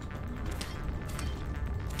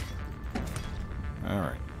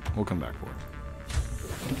 Alright, we'll come back for it.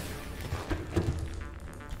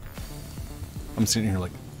 I'm sitting here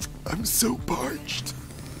like, I'm so parched.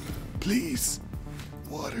 Please,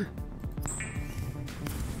 water.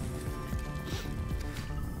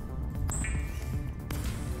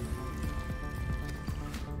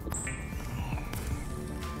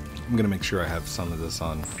 I'm gonna make sure I have some of this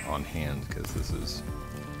on hand because this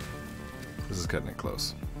is cutting it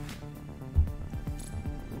close.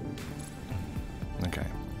 Okay.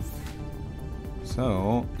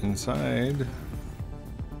 So inside.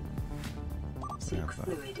 Seek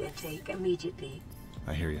fluid intake immediately.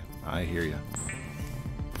 I hear you. I hear you.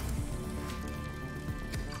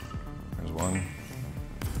 There's one.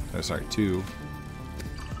 Oh, sorry, 2,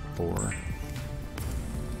 4,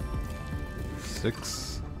 6.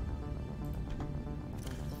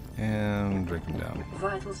 And break them down.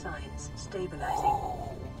 Vital signs stabilizing.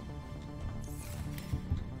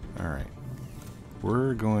 Alright.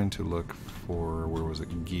 We're going to look for, where was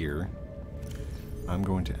it, gear. I'm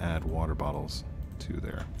going to add water bottles to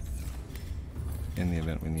there. In the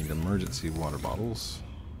event we need emergency water bottles.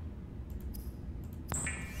 There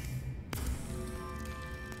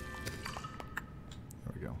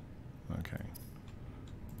we go. Okay.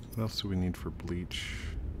 What else do we need for bleach?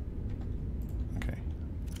 Okay.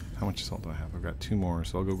 How much salt do I have? I've got 2 more,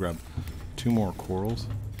 so I'll go grab 2 more corals.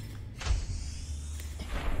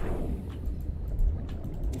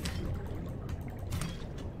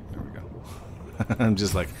 There we go. I'm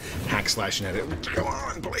just like hack slashing at it. Come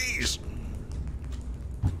on, please!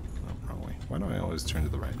 Oh, wrong way. Why do I always turn to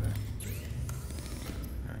the right there?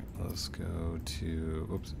 Alright, let's go to...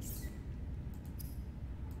 Oops.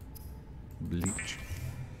 Bleach.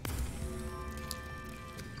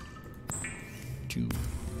 2.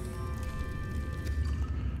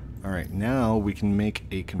 Alright, now we can make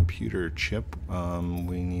a computer chip.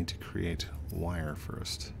 We need to create wire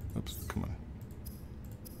first. Oops, come on.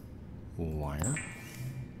 Wire.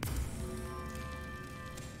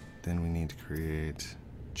 Then we need to create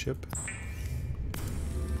chip.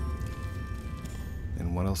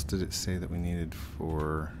 And what else did it say that we needed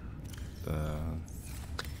for the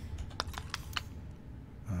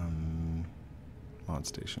mod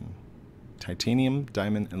station? Titanium,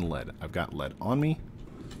 diamond, and lead. I've got lead on me.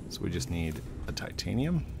 So we just need a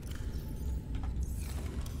titanium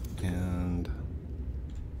and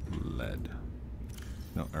lead.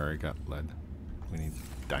 No, I already got lead. We need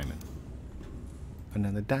diamond.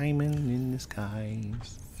 Another diamond in the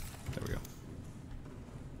skies. There we go.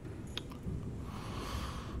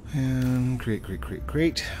 And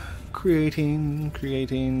create.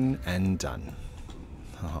 Creating, and done.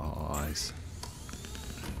 Oh, nice.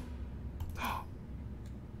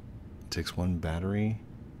 Takes 1 battery.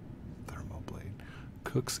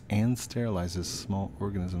 Cooks and sterilizes small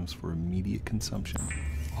organisms for immediate consumption.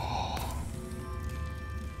 Oh.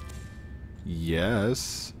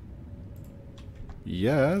 Yes.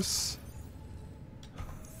 Yes.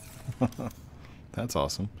 That's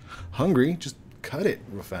awesome. Hungry? Just cut it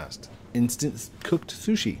real fast. Instant cooked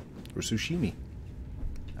sushi or sushimi.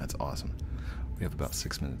 That's awesome. We have about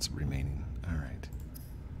 6 minutes remaining. All right.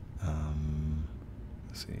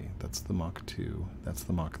 Let's see. That's the Mach 2. That's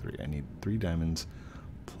the Mach 3. I need 3 diamonds.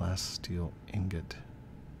 Plasteel ingot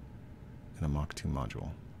and a Mach 2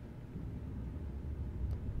 module.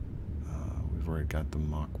 We've already got the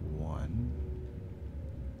Mach 1.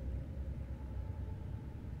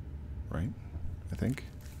 Right? I think.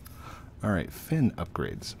 Alright, fin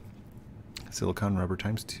upgrades. Silicon rubber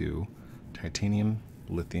 ×2, titanium,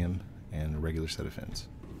 lithium, and a regular set of fins.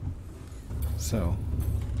 So,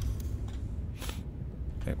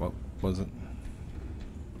 hey, what was it?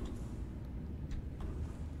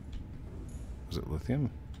 Was it lithium?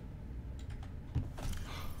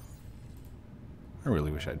 I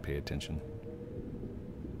really wish I'd pay attention.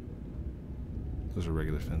 Those are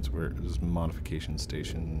regular fins. Where is modification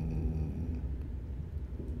station?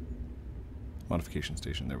 Modification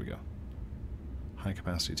station, there we go. High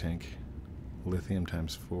capacity tank, lithium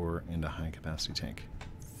times 4, and a high capacity tank.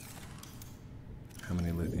 How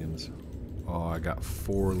many lithiums? Oh, I got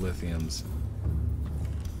 4 lithiums.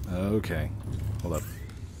 Okay, hold up.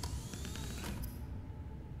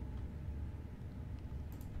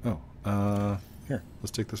 Oh, here,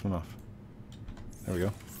 let's take this one off. There we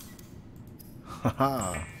go.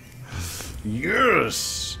 Haha!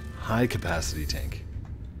 Yes! High capacity tank.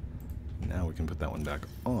 Now we can put that one back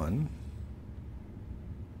on.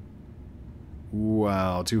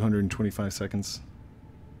 Wow, 225 seconds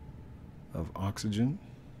of oxygen.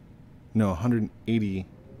 No, 180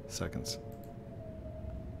 seconds.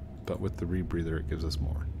 But with the rebreather, it gives us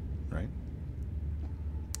more, right?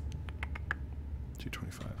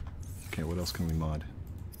 225. Okay, what else can we mod?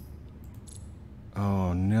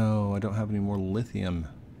 Oh no, I don't have any more lithium.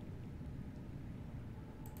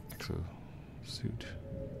 Exosuit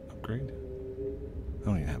upgrade? I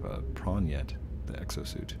don't even have a prawn yet, the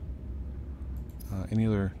exosuit. Any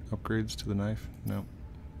other upgrades to the knife? No.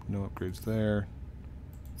 No upgrades there.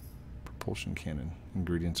 Propulsion cannon.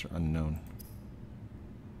 Ingredients are unknown.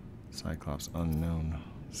 Cyclops unknown.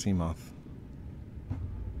 Seamoth.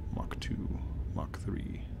 Mach 2. Mach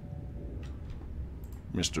 3.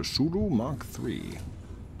 Mr. Sulu Mach 3.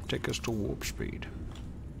 Take us to warp speed.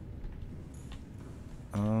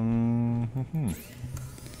 Hold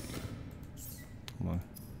on.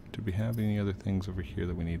 Do we have any other things over here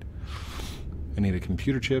that we need? I need a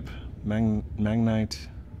computer chip, magnite,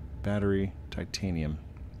 battery, titanium.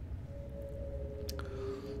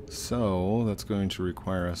 So that's going to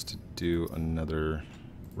require us to do another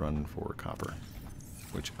run for copper,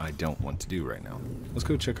 which I don't want to do right now. Let's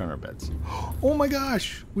go check on our beds. Oh my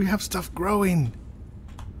gosh, we have stuff growing.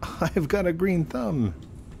 I've got a green thumb.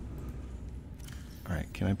 All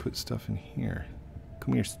right, can I put stuff in here?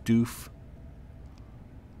 Come here, Stoof.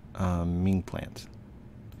 Ming plant.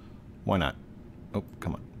 Why not? Oh,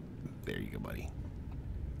 come on. There you go, buddy.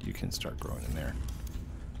 You can start growing in there.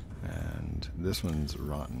 And this one's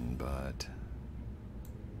rotten, but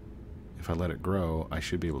if I let it grow, I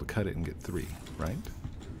should be able to cut it and get 3, right?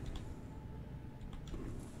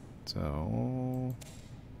 So,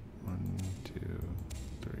 1, 2,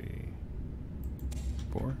 3,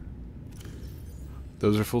 4.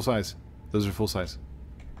 Those are full size. Those are full size.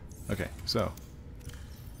 Okay, so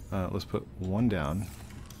let's put 1 down,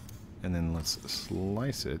 and then let's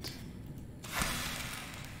slice it.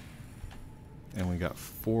 And we got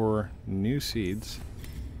 4 new seeds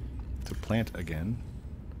to plant again.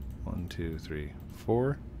 1, 2, 3,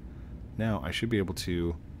 4. Now I should be able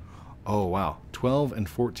to... Oh, wow. 12 and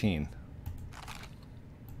 14.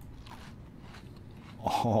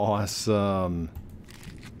 Awesome.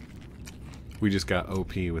 We just got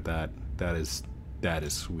OP with that. That is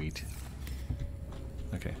sweet.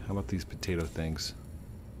 Okay, how about these potato things?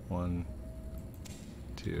 1,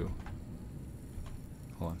 2.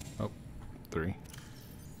 Hold on. Oh. 3.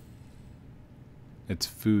 It's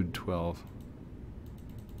food 12.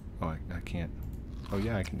 Oh, I can't. Oh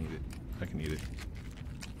yeah, I can eat it. I can eat it.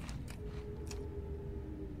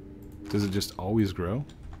 Does it just always grow?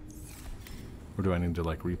 Or do I need to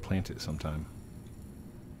like replant it sometime?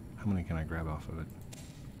 How many can I grab off of it?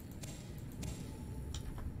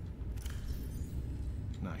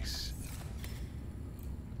 Nice.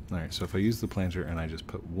 Alright, so if I use the planter and I just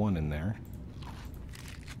put 1 in there.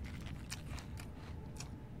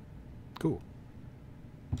 Cool.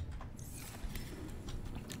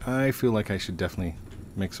 I feel like I should definitely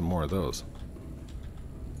make some more of those.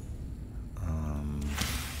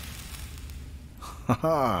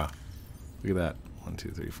 Haha! Look at that. 1,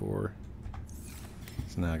 2, 3, 4.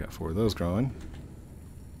 So now I got 4 of those growing.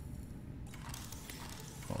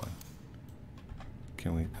 Hold on.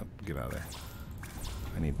 Can we... Oh, get out of there.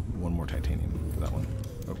 I need 1 more titanium for that one.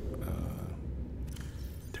 Oh,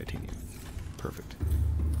 titanium. Perfect.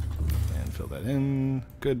 And fill that in.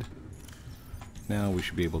 Good. Now we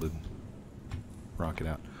should be able to rock it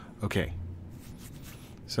out. Okay.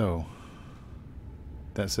 So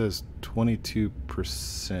that says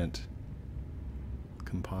 22%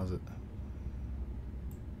 composite.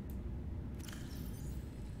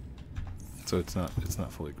 So it's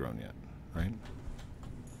not fully grown yet, right?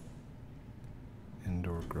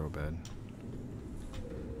 Indoor grow bed.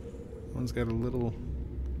 One's got a little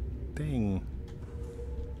thing.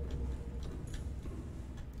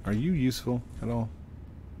 Are you useful at all?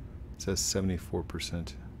 It says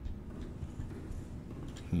 74%.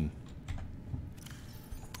 I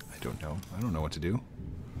don't know. I don't know what to do.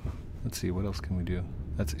 Let's see, what else can we do?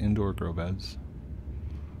 That's indoor grow beds.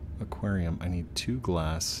 Aquarium. I need 2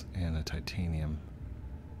 glass and a titanium.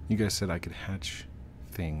 You guys said I could hatch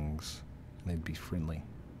things and they'd be friendly.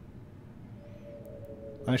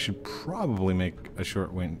 I should probably make a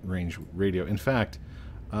short-range radio. In fact,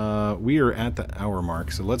 we are at the hour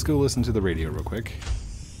mark, so let's go listen to the radio real quick.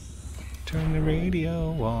 Turn the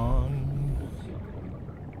radio on.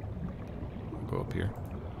 I'll go up here.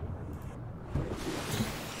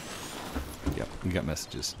 Yep, we got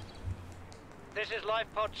messages. This is Life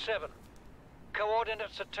Pod 7.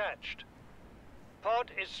 Coordinates attached.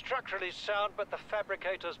 Pod is structurally sound, but the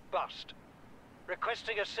fabricator's bust.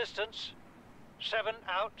 Requesting assistance. 7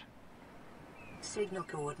 out. Signal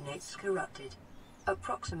coordinates corrupted.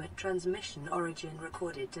 Approximate transmission origin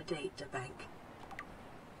recorded to data bank.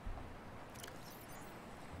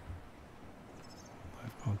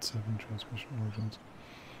 5.7 transmission origins.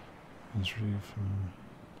 Retrieve from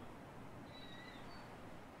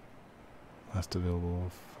last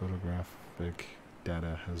available photographic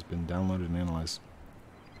data has been downloaded and analyzed.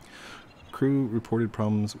 Crew reported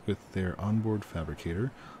problems with their onboard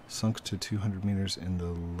fabricator, sunk to 200 meters in the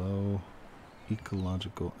low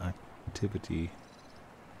ecological activity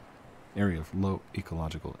area of low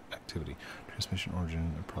ecological activity. Transmission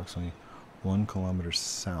origin approximately 1 kilometer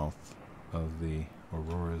south of the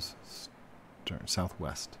Aurora's stern,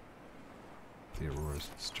 southwest. The Aurora's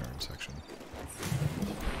stern section.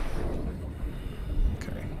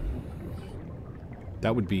 Okay.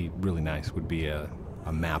 That would be really nice. Would be a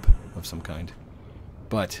map of some kind.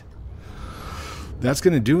 But that's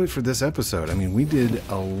going to do it for this episode. I mean, we did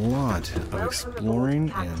a lot of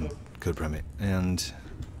exploring and code permit, and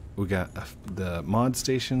we got the mod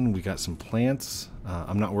station. We got some plants.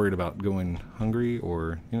 I'm not worried about going hungry,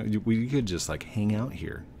 or we could just like hang out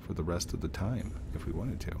here for the rest of the time if we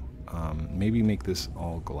wanted to. Maybe make this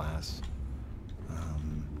all glass.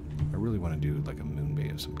 I really want to do like a moon bay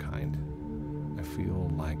of some kind. I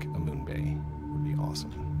feel like a moon bay would be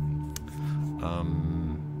awesome.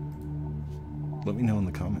 Let me know in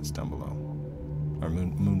the comments down below. Or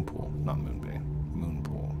moon pool, not moon bay. Moon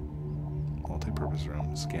pool. Multi-purpose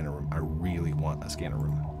room, scanner room. I really want a scanner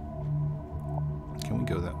room. Can we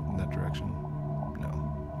go that direction? No.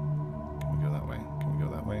 Can we go that way? Can we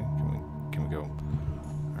go that way? Can we go?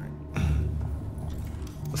 All right.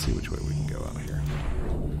 Let's see which way we can go out here.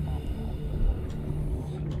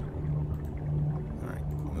 All right,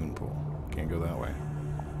 moon pool. Can't go that way.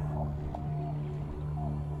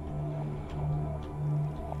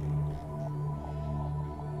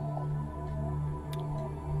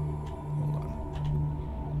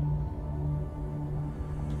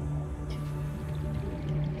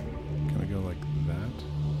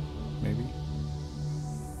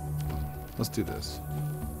 Let's do this.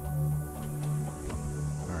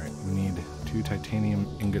 Alright, we need 2 titanium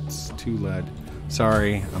ingots, 2 lead.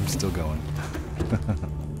 Sorry, I'm still going.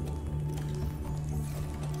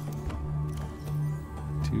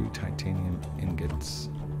 2 titanium ingots.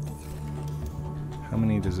 How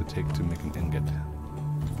many does it take to make an ingot?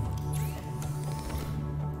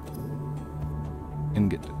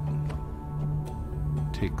 Ingot.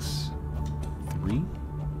 Takes 3?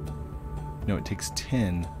 No, it takes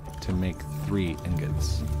 10 to make 3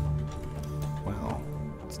 ingots. Wow,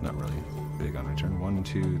 it's not really big on return. 1,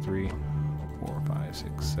 2, 3, 4, 5,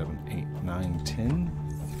 6, 7, 8, 9, 10.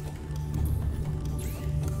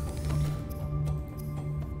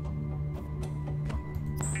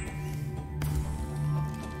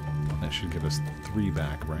 That should give us 3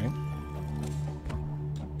 back, right?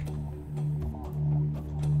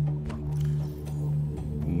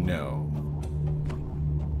 No.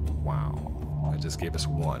 Wow. That just gave us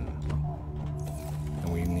 1.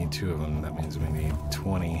 And we need 2 of them. That means we need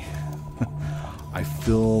 20. I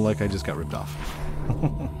feel like I just got ripped off.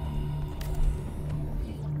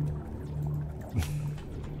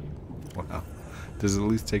 Wow. Does it at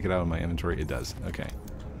least take it out of my inventory? It does. Okay.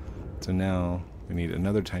 So now we need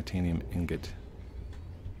another titanium ingot.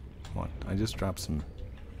 Come on. I just dropped some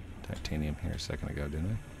titanium here a second ago,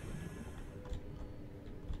 didn't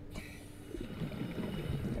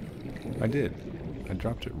I? I did. I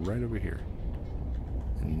dropped it right over here.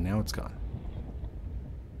 And now it's gone.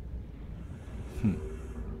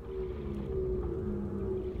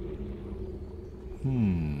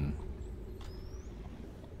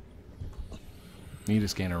 Need a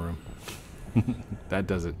scanner room. That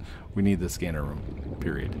does it. We need the scanner room.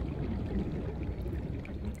 Period.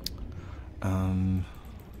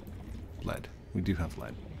 Lead. We do have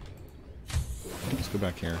lead. Let's go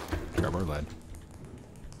back here. Grab our lead.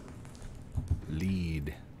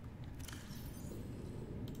 Lead.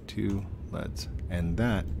 2 leads. And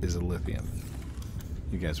that is a lithium.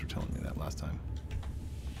 You guys were telling me that last time.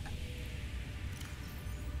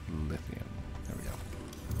 Lithium. There we go.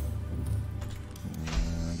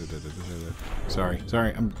 Sorry.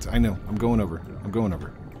 I know. I'm going over.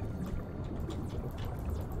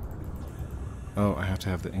 Oh, I have to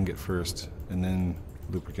have the ingot first, and then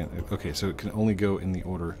lubricant. Okay, so it can only go in the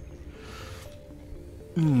order.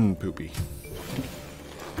 Poopy.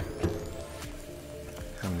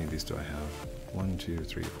 How many of these do I have? 1, 2,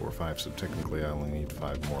 3, 4, 5. So technically, I only need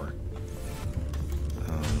 5 more.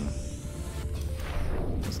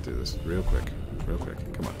 Let's do this real quick.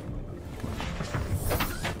 Come on.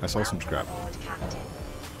 I saw some scrap.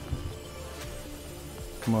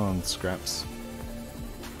 Come on, scraps.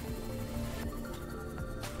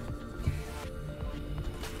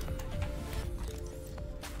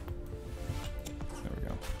 There we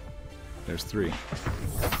go. There's 3.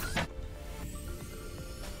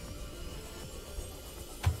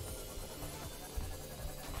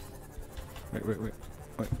 Wait.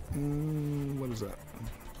 What is that?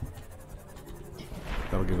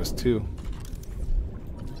 That'll give us 2.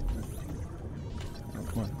 Oh,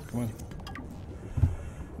 come on.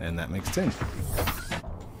 And that makes 10.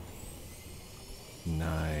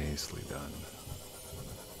 Nicely done.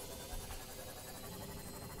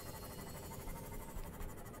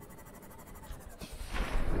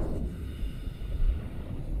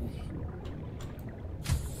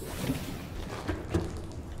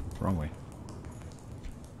 Wrong way.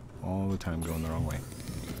 All the time going the wrong way.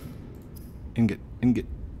 Ingot.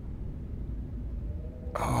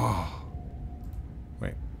 Oh.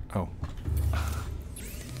 Wait. Oh.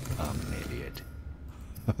 I'm an idiot.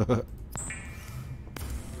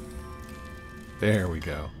 There we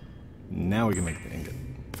go. Now we can make the ingot.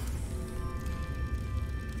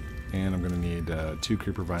 And I'm going to need 2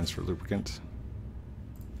 creeper vines for lubricant.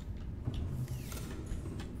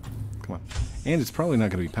 Come on. And it's probably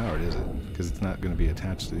not going to be powered, is it? Because it's not going to be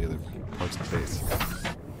attached to the other parts of the base.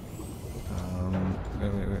 Wait.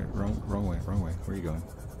 Wrong way. Where are you going?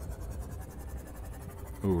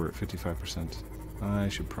 Oh, we're at 55%. I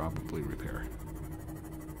should probably repair.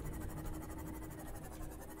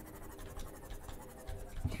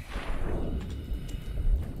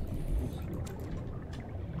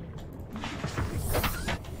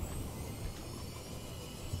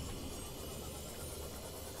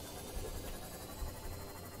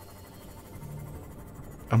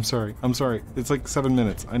 I'm sorry. It's like 7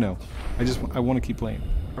 minutes. I know. I want to keep playing.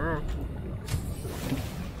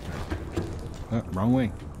 Wrong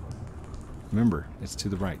way. Remember, it's to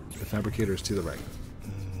the right. The fabricator is to the right.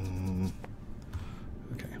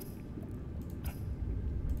 Okay.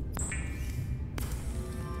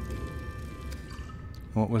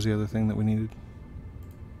 What was the other thing that we needed?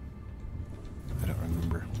 I don't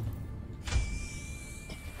remember.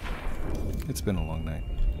 It's been a long night.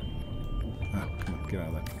 Oh, come on, get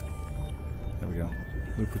out of that. There we go.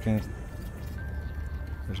 Lubricant.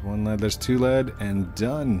 There's 1 lead, there's 2 lead, and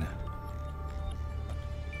done.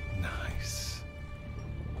 Nice.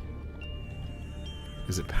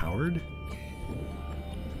 Is it powered?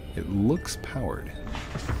 It looks powered.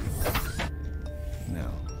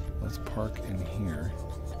 Now, let's park in here.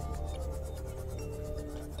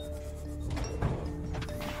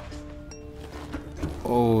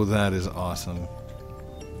 Oh, that is awesome.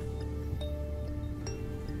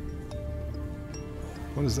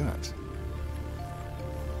 What is that?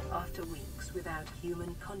 After weeks without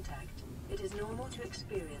human contact, it is normal to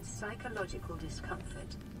experience psychological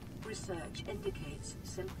discomfort. Research indicates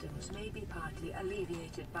symptoms may be partly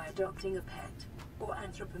alleviated by adopting a pet or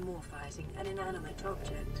anthropomorphizing an inanimate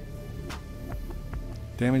object.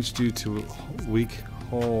 Damage due to weak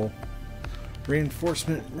hull.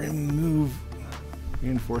 Reinforcements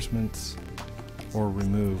or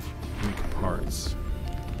remove weak parts.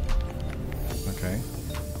 Okay.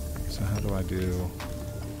 So how do I do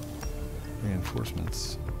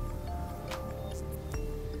reinforcements?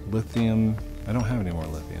 Lithium. I don't have any more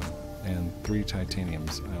lithium. And 3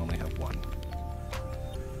 titaniums. I only have 1.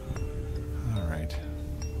 Alright.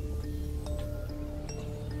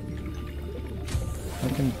 I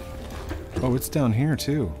can... Oh, it's down here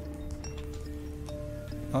too.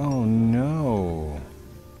 Oh no.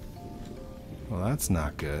 Well, that's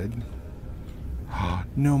not good.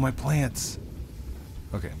 No, my plants.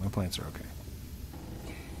 Okay, my plants are okay.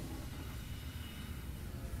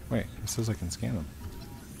 Wait, it says I can scan them.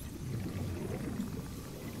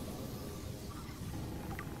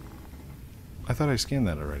 I thought I scanned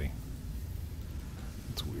that already.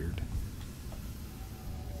 That's weird.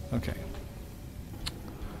 Okay.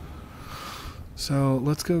 So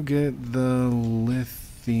let's go get the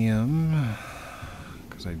lithium,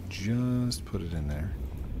 because I just put it in there.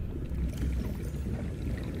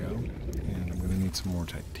 There we go. And I'm going to need some more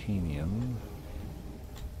titanium.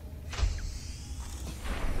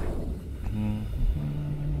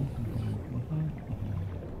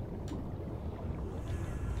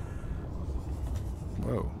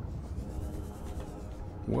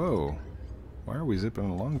 Whoa. Why are we zipping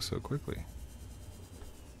along so quickly?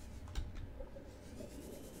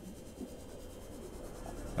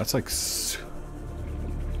 That's like...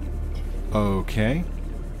 Okay.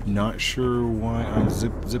 Not sure why I'm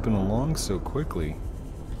zipping along so quickly.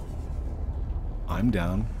 I'm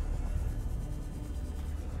down.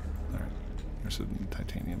 Alright. There's some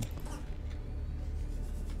titanium.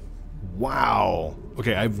 Wow!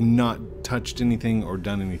 Okay, I've not touched anything or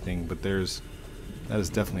done anything, but there's... That is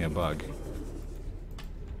definitely a bug.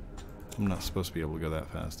 I'm not supposed to be able to go that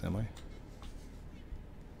fast, am I?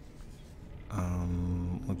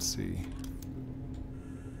 Let's see.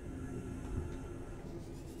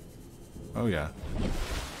 Oh yeah.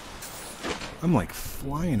 I'm like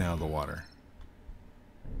flying out of the water.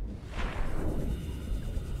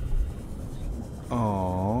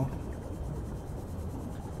 Oh.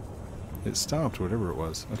 It stopped, whatever it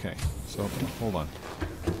was. Okay, so hold on.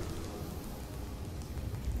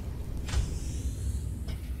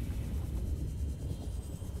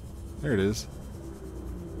 There it is.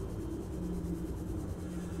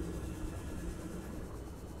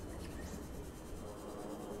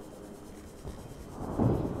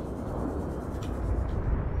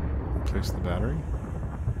 Replace the battery.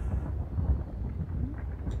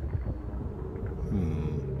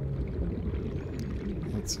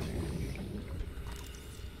 Let's see.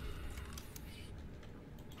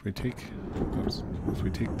 If we take, if we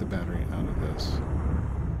take the battery out of this,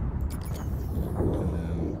 and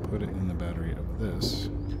then put it in the battery of this.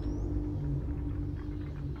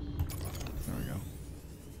 There we go.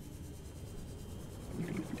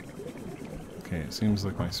 Okay, it seems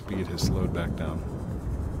like my speed has slowed back down.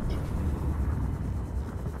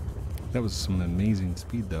 That was some amazing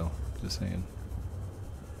speed though, just saying.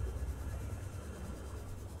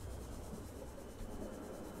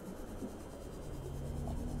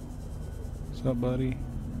 What's up, buddy?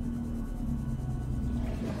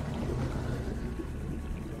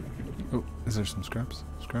 Oh, is there some scraps?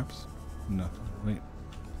 Scraps? Nothing. Wait.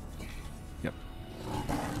 Yep.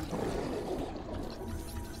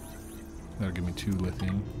 That'll give me 2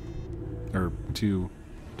 lithium. Or 2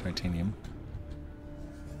 titanium.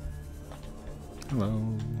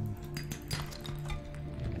 Hello.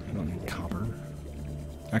 I don't need copper.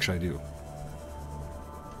 Actually, I do.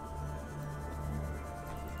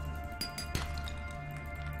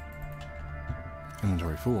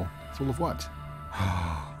 Inventory full. Full of what?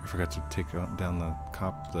 I forgot to take down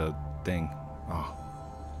the thing. Oh.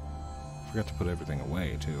 Forgot to put everything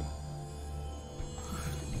away, too.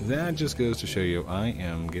 That just goes to show you I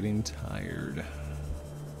am getting tired.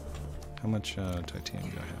 How much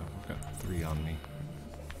titanium do I have? I've got 3 on me.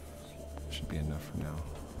 Should be enough for now.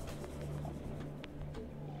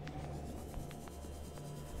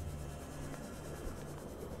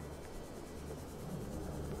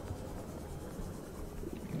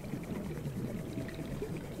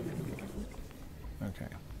 Okay,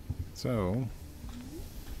 so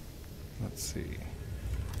let's see.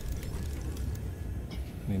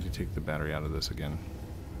 I need to take the battery out of this again.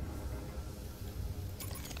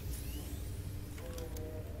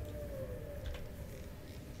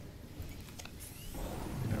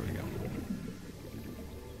 There we go.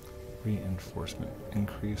 Reinforcement.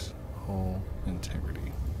 Increase hull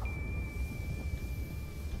integrity.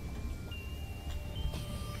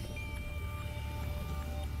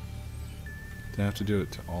 Do I have to do it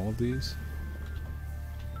to all of these?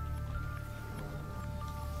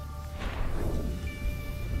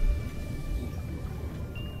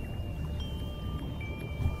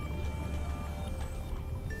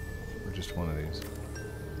 Or just one of these?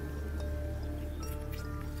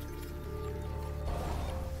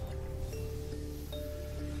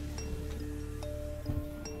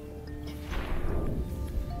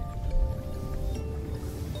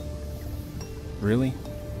 Really?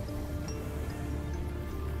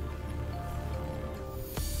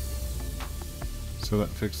 So that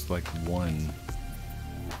fixed like 1.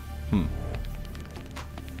 I'm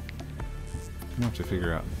gonna have to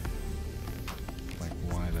figure out like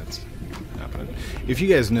why that's happening. If you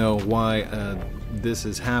guys know why this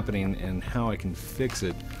is happening and how I can fix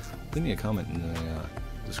it, leave me a comment in the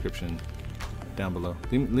description down below.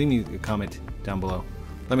 Leave me a comment down below.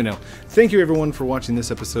 Let me know. Thank you everyone for watching this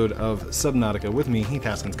episode of Subnautica with me, Heath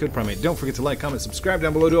Haskins, Code Primate. Don't forget to like, comment, subscribe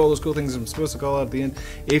down below, do all those cool things I'm supposed to call out at the end.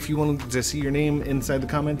 If you want to see your name inside the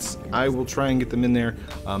comments, I will try and get them in there.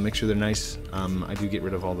 Make sure they're nice. I do get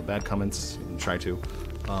rid of all the bad comments, try to.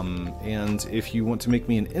 And if you want to make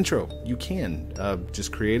me an intro, you can.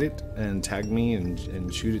 Just create it and tag me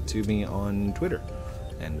and shoot it to me on Twitter.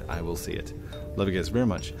 And I will see it. Love you guys very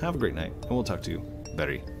much. Have a great night, and we'll talk to you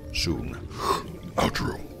very soon.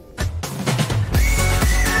 Outro.